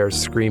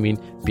downstairs screaming,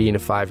 being a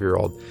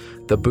 5-year-old.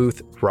 The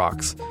booth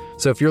rocks.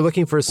 So if you're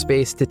looking for a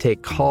space to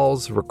take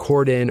calls,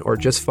 record in, or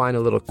just find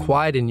a little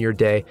quiet in your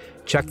day,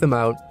 check them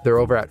out. They're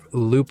over at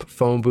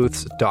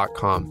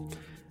loopphonebooths.com.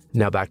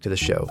 Now back to the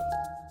show.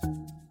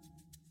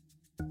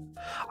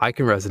 I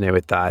can resonate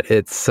with that.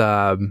 It's,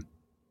 I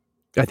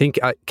think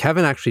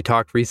Kevin actually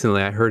talked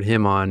recently. I heard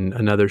him on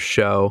another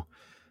show.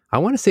 I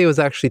want to say it was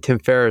actually Tim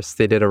Ferriss.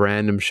 They did a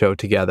random show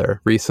together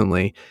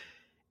recently.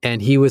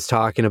 And he was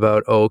talking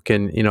about Oak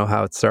and,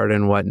 how it started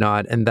and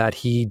whatnot. And that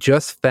he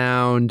just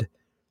found,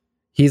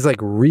 he's like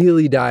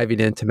really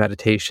diving into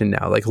meditation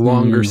now, like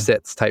longer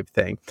sits type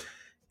thing.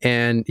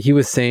 And he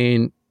was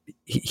saying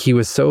he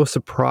was so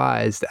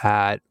surprised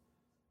at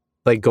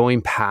like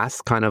going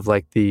past kind of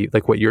like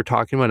what you're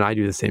talking about. And I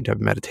do the same type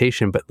of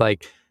meditation, but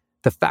like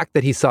the fact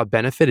that he saw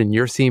benefit and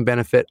you're seeing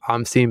benefit,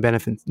 I'm seeing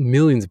benefit,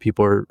 millions of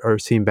people are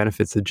seeing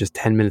benefits of just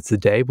 10 minutes a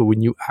day. But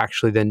when you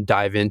actually then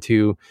dive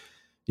into,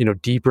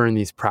 deeper in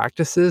these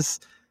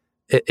practices,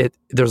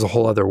 there's a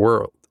whole other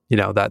world,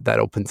 that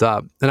opens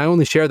up. And I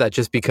only share that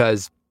just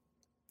because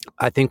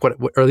I think or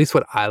at least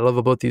what I love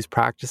about these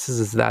practices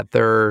is that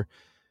there's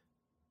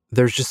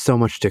just so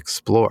much to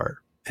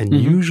explore. And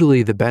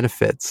usually the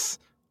benefits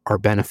are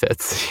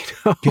benefits,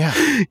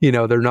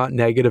 they're not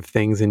negative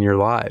things in your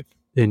life.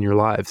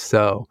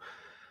 So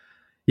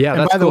yeah,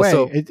 and that's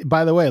cool.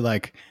 By the way,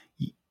 like,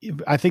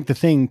 I think the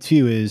thing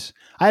too is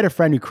I had a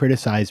friend who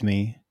criticized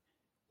me.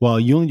 Well,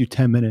 you only do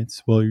 10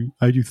 minutes. Well,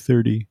 I do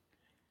 30.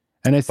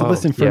 And I said,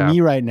 listen, for me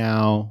right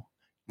now,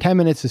 10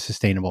 minutes is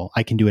sustainable.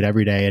 I can do it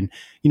every day. And,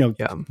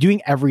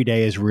 doing every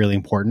day is really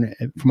important.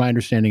 From my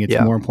understanding, it's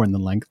more important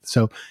than length.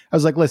 So I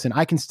was like, listen,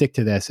 I can stick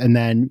to this and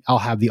then I'll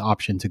have the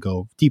option to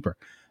go deeper.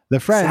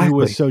 The friend who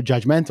was so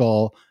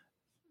judgmental,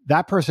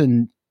 that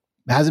person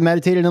hasn't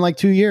meditated in like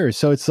 2 years.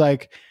 So it's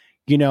like,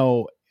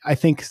 I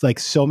think like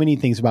so many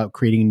things about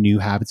creating new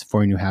habits,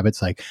 forming new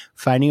habits, like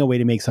finding a way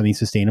to make something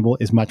sustainable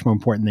is much more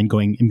important than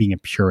going and being a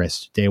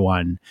purist day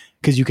one,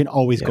 because you can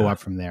always go up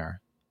from there.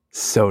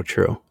 So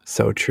true.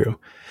 So true.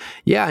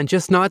 Yeah. And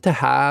just not to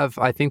have,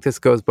 I think this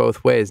goes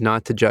both ways,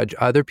 not to judge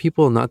other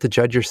people, not to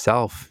judge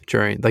yourself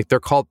during, like, they're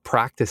called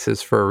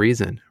practices for a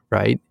reason,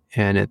 right?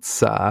 And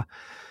it's,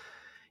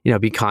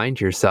 be kind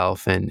to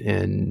yourself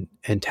and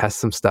test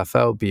some stuff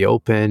out, be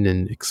open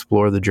and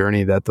explore the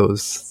journey that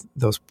those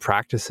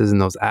practices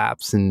and those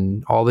apps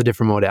and all the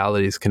different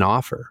modalities can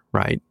offer,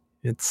 right?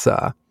 It's,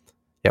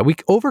 we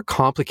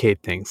overcomplicate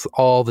things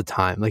all the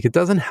time. Like, it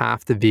doesn't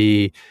have to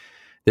be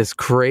this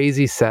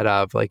crazy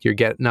setup, like you're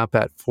getting up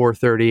at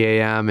 4:30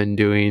 a.m. and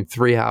doing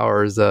 3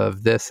 hours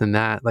of this and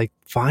that. Like,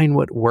 find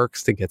what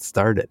works to get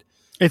started.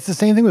 It's the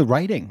same thing with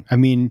writing. I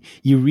mean,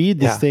 you read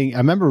this thing. I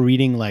remember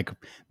reading, like,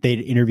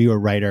 they'd interview a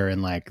writer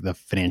in like the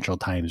Financial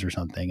Times or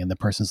something. And the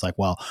person's like,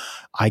 well,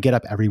 I get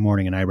up every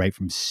morning and I write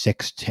from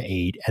 6 to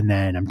 8 and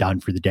then I'm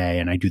done for the day.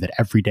 And I do that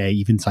every day,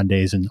 even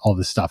Sundays and all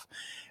this stuff.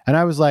 And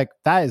I was like,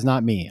 that is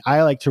not me.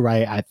 I like to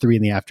write at 3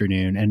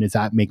 p.m. And does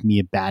that make me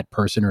a bad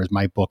person, or is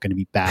my book going to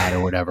be bad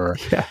or whatever?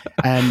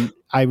 And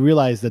I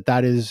realized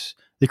that is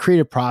the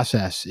creative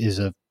process needs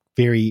to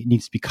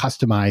be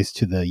customized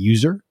to the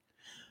user.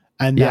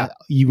 And that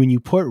when you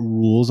put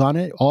rules on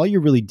it, all you're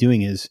really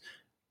doing is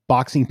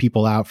boxing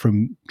people out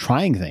from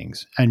trying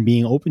things and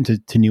being open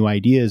to new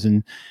ideas.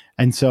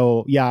 And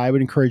so, I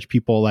would encourage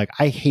people, like,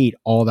 I hate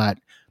all that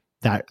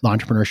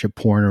entrepreneurship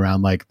porn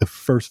around like the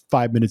first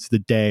 5 minutes of the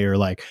day, or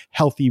like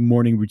healthy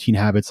morning routine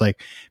habits.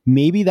 Like,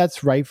 maybe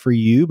that's right for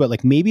you, but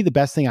like maybe the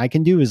best thing I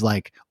can do is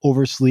like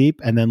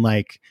oversleep and then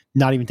like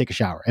not even take a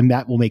shower. And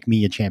that will make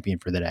me a champion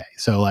for the day.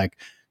 So like,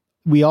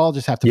 we all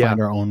just have to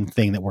find our own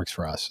thing that works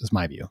for us, is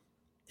my view.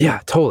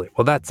 Yeah, totally.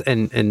 Well, that's,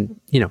 and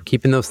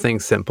keeping those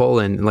things simple,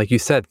 and like you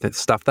said, that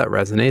stuff that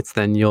resonates,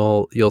 then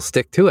you'll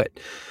stick to it.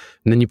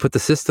 And then you put the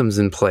systems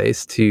in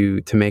place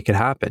to make it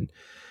happen.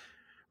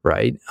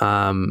 Right.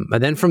 And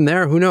then from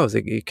there, who knows,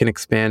 it can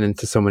expand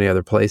into so many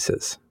other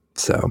places.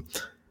 So,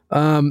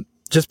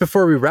 just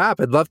before we wrap,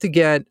 I'd love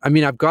to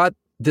I've got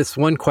this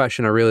one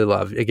question I really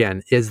love.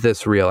 Again, is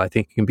this real? I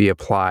think it can be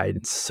applied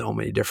in so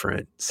many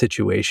different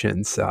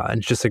situations. And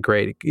it's just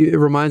it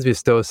reminds me of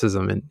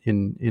Stoicism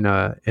in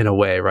a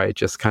way, right?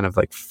 Just kind of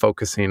like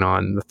focusing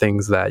on the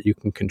things that you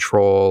can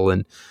control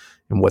and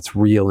what's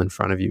real in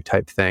front of you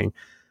type thing.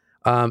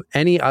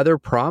 Any other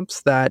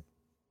prompts that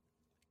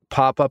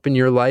pop up in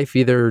your life,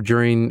 either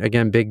during,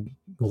 again, big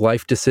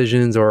life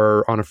decisions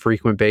or on a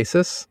frequent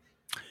basis?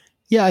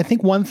 Yeah, I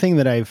think one thing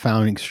that I've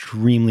found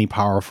extremely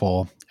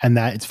powerful, and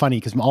that it's funny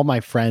because all my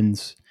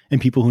friends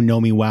and people who know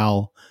me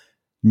well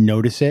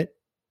notice it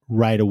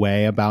right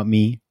away about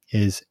me,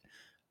 is,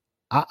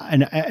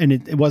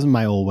 it wasn't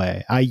my old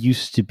way. I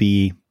used to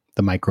be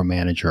the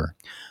micromanager.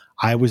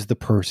 I was the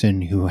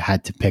person who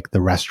had to pick the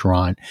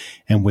restaurant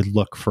and would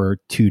look for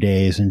 2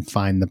 days and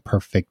find the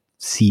perfect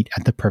seat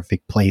at the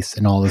perfect place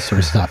and all this sort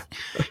of stuff.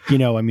 I'm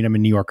a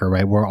New Yorker,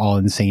 right? We're all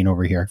insane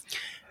over here.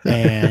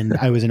 And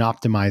I was an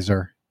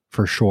optimizer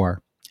for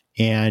sure.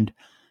 And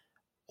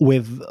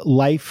with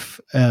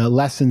life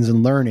lessons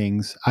and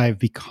learnings, I've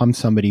become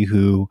somebody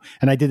who,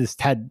 and I did this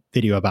TED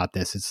video about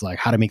this. It's like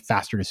how to make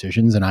faster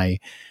decisions. And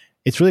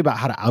it's really about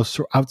how to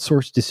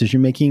outsource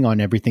decision-making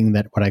on everything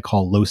that what I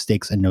call low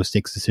stakes and no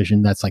stakes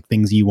decision. That's like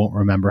things you won't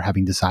remember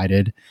having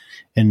decided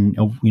in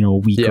a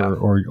week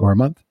or a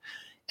month.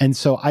 And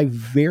so I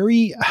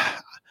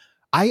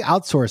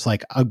outsource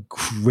like a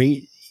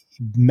great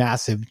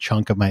massive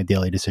chunk of my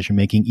daily decision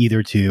making,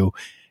 either to,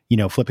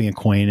 flipping a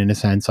coin in a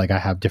sense, like I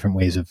have different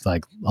ways of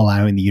like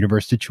allowing the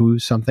universe to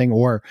choose something,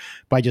 or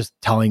by just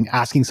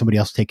asking somebody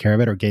else to take care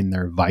of it or getting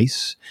their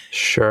advice.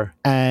 Sure.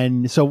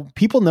 And so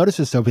people notice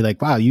this, they'll be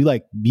like, wow, you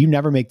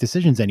never make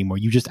decisions anymore.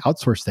 You just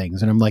outsource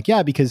things. And I'm like,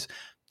 yeah, because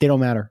they don't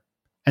matter.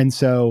 And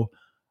so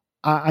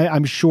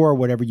I'm sure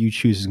whatever you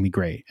choose is going to be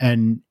great.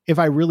 And if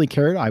I really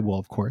cared, I will,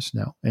 of course,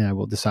 know, and I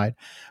will decide.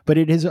 But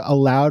it has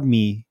allowed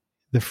me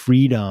the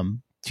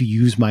freedom to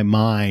use my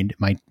mind,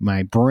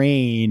 my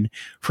brain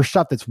for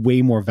stuff that's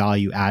way more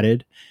value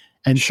added.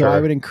 And so I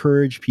would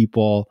encourage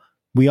people,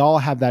 we all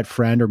have that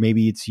friend, or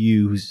maybe it's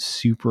you who's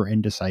super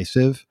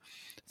indecisive,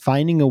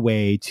 finding a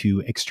way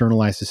to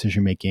externalize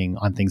decision-making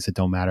on things that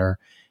don't matter.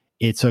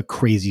 It's a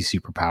crazy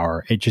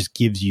superpower. It just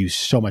gives you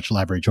so much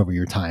leverage over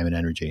your time and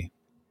energy.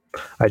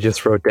 I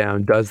just wrote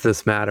down, does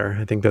this matter?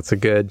 I think that's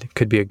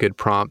could be a good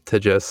prompt to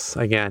just,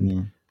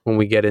 again, when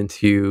we get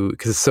into,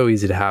 because it's so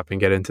easy to happen,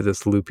 get into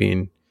this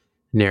looping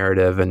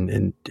narrative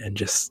and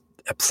just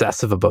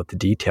obsessive about the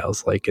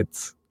details. Like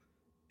it's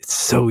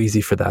so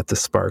easy for that to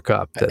spark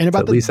up. And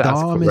about the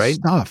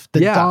dumbest stuff.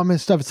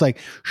 Dumbest stuff. It's like,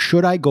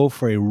 should I go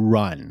for a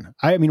run?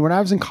 I mean, when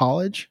I was in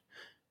college,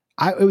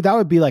 that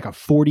would be like a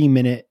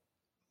 40-minute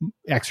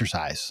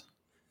exercise.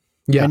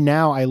 Yeah. And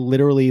now I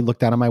literally look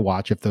down at my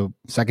watch. If the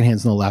second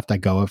hand's on the left, I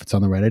go. If it's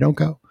on the right, I don't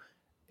go.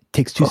 It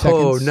takes 2 seconds.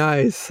 Oh,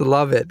 nice.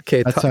 Love it.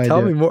 Okay.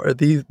 Tell me more.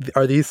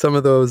 Are these some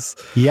of those?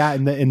 Yeah.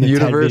 In the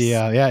TED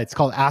video. Yeah. It's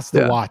called Ask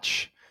the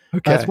Watch.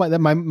 Okay. That's why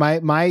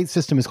my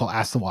system is called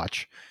Ask the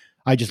Watch.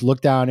 I just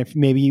look down. If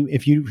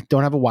you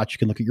don't have a watch, you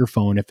can look at your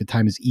phone. If the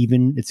time is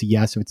even, it's a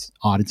yes. If it's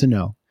odd, it's a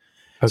no.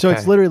 Okay. So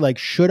it's literally like,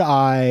 should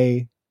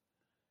I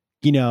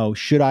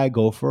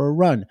go for a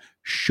run?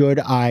 Should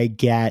I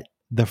get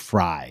the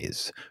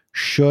fries?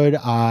 Should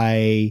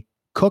I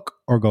cook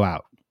or go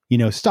out?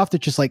 stuff that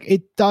just like,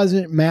 it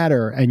doesn't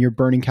matter. And you're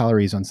burning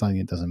calories on something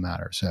that doesn't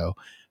matter. So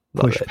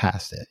push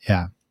past it.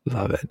 Yeah.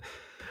 Love it.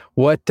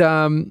 What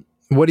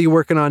are you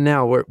working on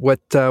now?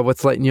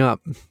 What's lighting you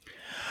up?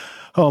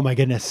 Oh my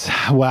goodness.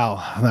 Well,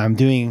 I'm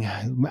doing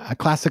a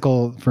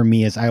classical for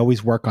me is I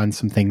always work on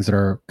some things that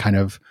are kind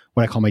of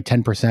what I call my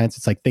 10%.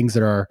 It's like things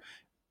that are,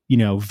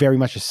 very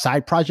much a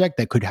side project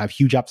that could have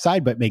huge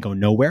upside, but may go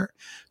nowhere.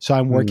 So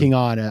I'm working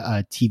on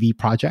a TV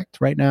project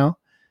right now,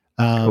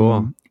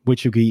 Cool.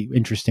 which would be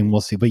interesting.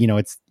 We'll see. But,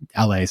 it's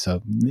LA,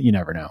 so you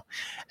never know.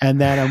 And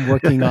then I'm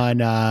working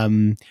on,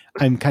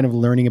 I'm kind of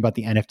learning about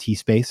the NFT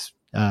space,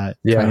 trying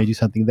to do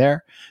something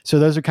there. So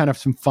those are kind of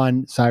some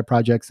fun side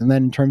projects. And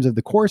then in terms of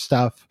the core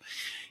stuff,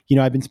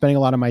 I've been spending a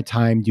lot of my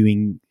time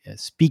doing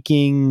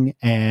speaking,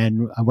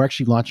 and we're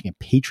actually launching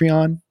a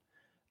Patreon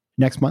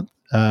next month.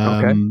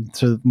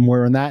 So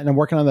more on that. And I'm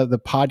working on the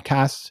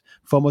podcast.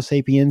 FOMO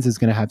Sapiens is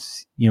going to have,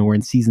 we're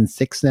in season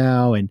 6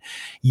 now, and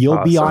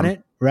you'll be on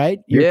it, right?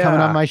 You're coming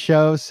on my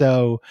show.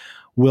 So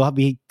we'll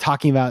be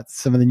talking about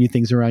some of the new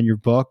things around your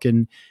book.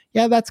 And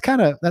yeah, that's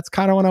kind of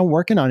what I'm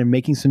working on and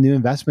making some new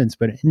investments.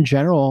 But in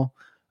general,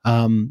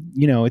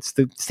 it's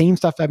the same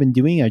stuff I've been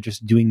doing. I'm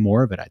just doing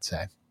more of it, I'd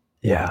say.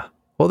 Yeah.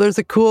 Well, there's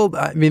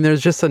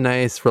just a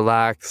nice,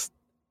 relaxed,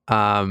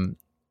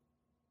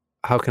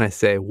 how can I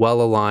say,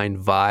 well-aligned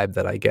vibe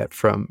that I get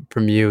from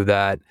you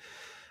that,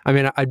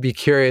 I'd be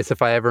curious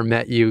if I ever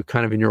met you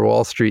kind of in your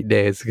Wall Street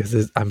days,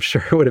 because I'm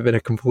sure it would have been a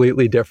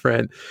completely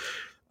different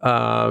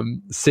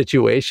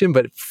situation.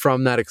 But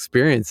from that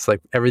experience,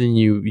 like everything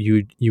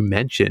you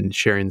mentioned,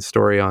 sharing the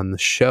story on the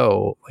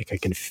show, like I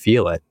can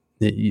feel it.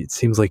 It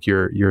seems like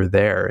you're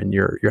there and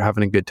you're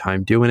having a good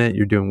time doing it.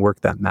 You're doing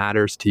work that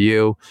matters to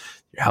you.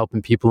 You're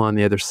helping people on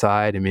the other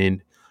side.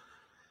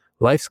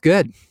 Life's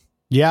good.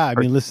 Yeah,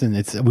 listen,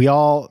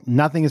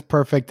 nothing is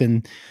perfect,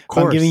 and if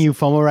I'm giving you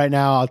FOMO right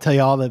now, I'll tell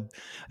you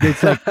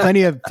it's like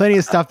plenty of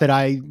stuff that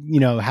I,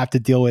 have to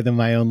deal with in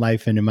my own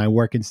life and in my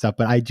work and stuff.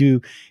 But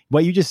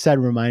what you just said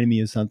reminded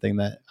me of something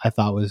that I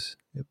thought it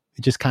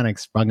just kind of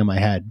sprung in my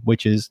head,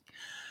 which is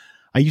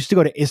I used to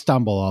go to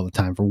Istanbul all the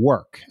time for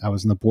work. I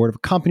was on the board of a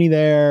company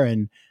there,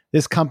 and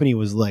this company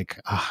was like,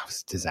 it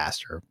was a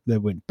disaster. They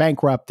went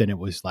bankrupt, and it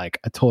was like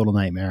a total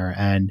nightmare.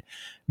 And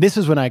this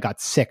is when I got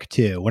sick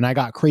too. When I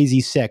got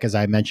crazy sick, as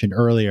I mentioned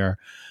earlier,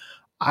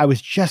 I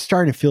was just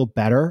starting to feel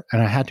better,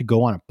 and I had to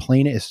go on a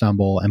plane to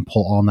Istanbul and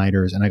pull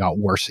all-nighters, and I got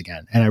worse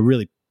again. And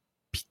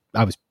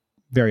I was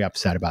very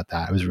upset about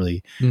that. I was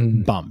really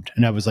bummed.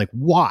 And I was like,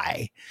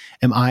 why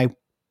am I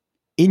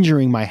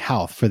injuring my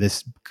health for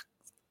this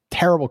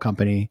terrible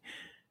company?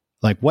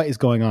 Like, what is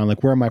going on?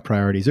 Like, where are my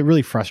priorities? It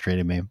really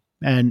frustrated me.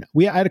 And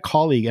I had a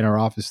colleague in our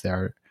office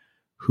there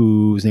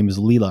whose name is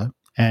Leela,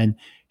 and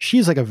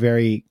she's like a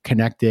very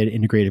connected,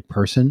 integrated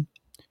person,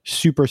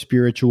 super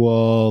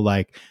spiritual.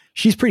 Like,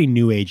 she's pretty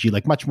new agey,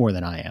 like much more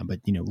than I am,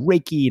 but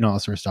Reiki and all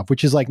that sort of stuff,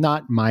 which is like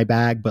not my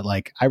bag, but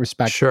like I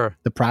respect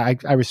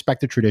I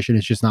respect the tradition.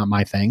 It's just not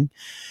my thing.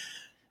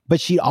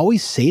 But she'd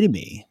always say to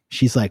me,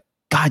 she's like,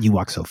 God, you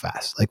walk so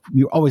fast. Like,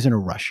 you're always in a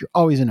rush. You're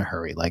always in a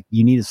hurry. Like,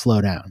 you need to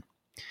slow down.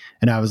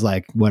 And I was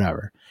like,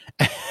 whatever.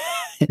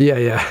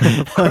 Yeah.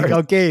 Like,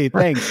 okay,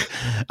 thanks.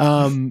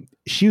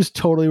 She was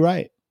totally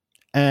right.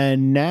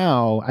 And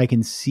now I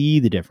can see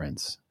the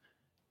difference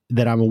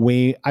that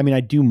I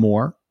do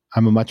more.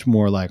 I'm a much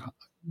more like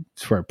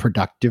sort of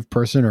productive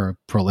person or a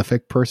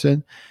prolific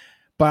person,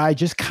 but I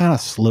just kind of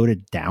slowed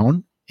it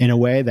down in a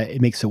way that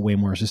it makes it way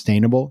more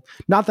sustainable.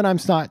 Not that I'm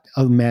not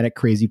a manic,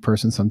 crazy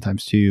person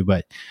sometimes too,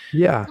 but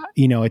yeah,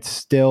 it's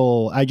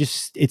still,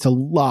 it's a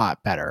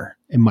lot better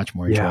and much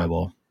more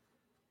enjoyable.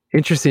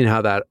 Interesting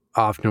how that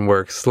often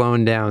works,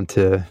 slowing down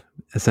to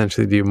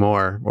essentially do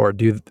more or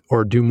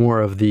do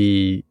more of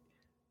the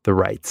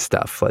right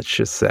stuff, let's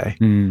just say.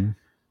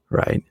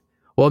 Right.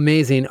 Well,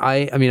 amazing.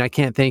 I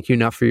can't thank you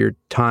enough for your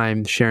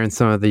time sharing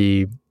some of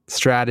the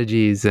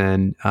strategies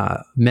and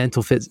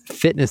mental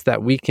fitness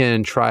that we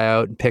can try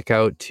out and pick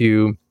out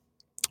to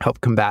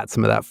help combat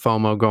some of that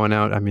FOMO going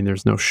out.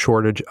 There's no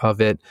shortage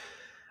of it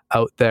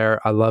out there.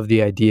 I love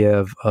the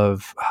idea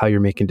of how you're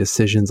making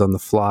decisions on the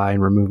fly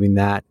and removing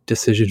that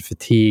decision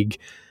fatigue.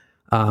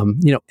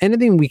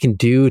 Anything we can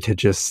do to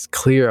just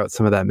clear out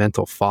some of that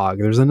mental fog.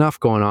 There's enough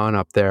going on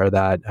up there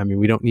that,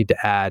 we don't need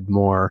to add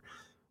more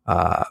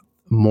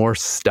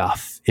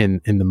stuff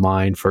in the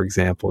mind, for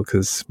example,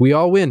 because we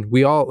all win.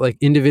 We all, like,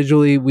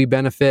 individually we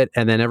benefit,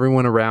 and then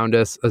everyone around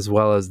us, as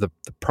well as the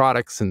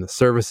products and the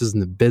services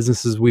and the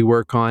businesses we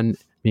work on.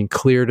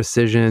 Clear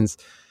decisions,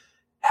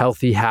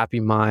 healthy, happy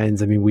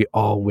minds. We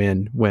all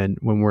win when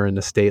we're in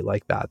a state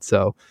like that.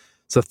 So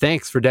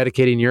thanks for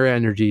dedicating your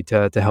energy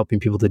to helping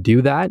people to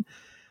do that.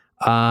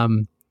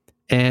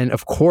 And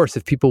of course,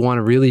 if people want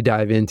to really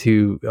dive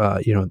into,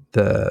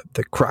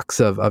 the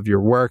crux of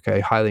your work, I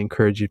highly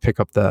encourage you to pick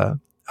up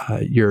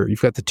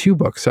you've got the 2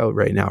 books out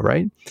right now,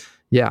 right?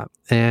 Yeah.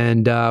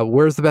 And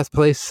where's the best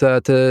place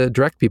to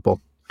direct people?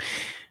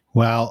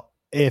 Well,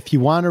 if you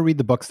want to read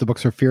the books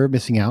are Fear of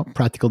Missing Out,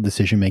 Practical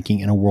Decision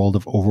Making in a World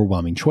of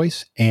Overwhelming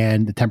Choice,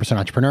 and The 10%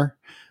 Entrepreneur.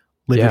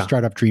 Live Your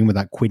Startup Dream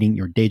Without Quitting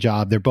Your Day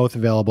Job. They're both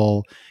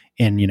available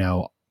in,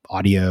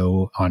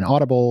 audio on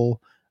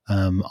Audible,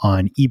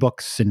 on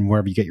ebooks and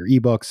wherever you get your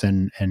ebooks,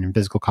 and in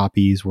physical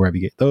copies, wherever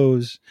you get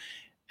those.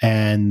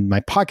 And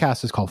my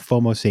podcast is called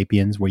FOMO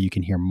Sapiens, where you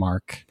can hear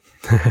Mark.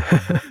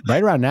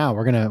 Right around now,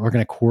 we're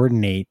gonna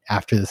coordinate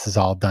after this is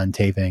all done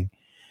taping.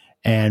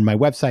 And my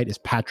website is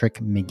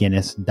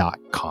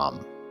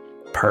patrickmcginnis.com.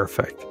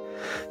 Perfect.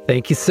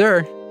 Thank you,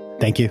 sir.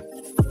 Thank you.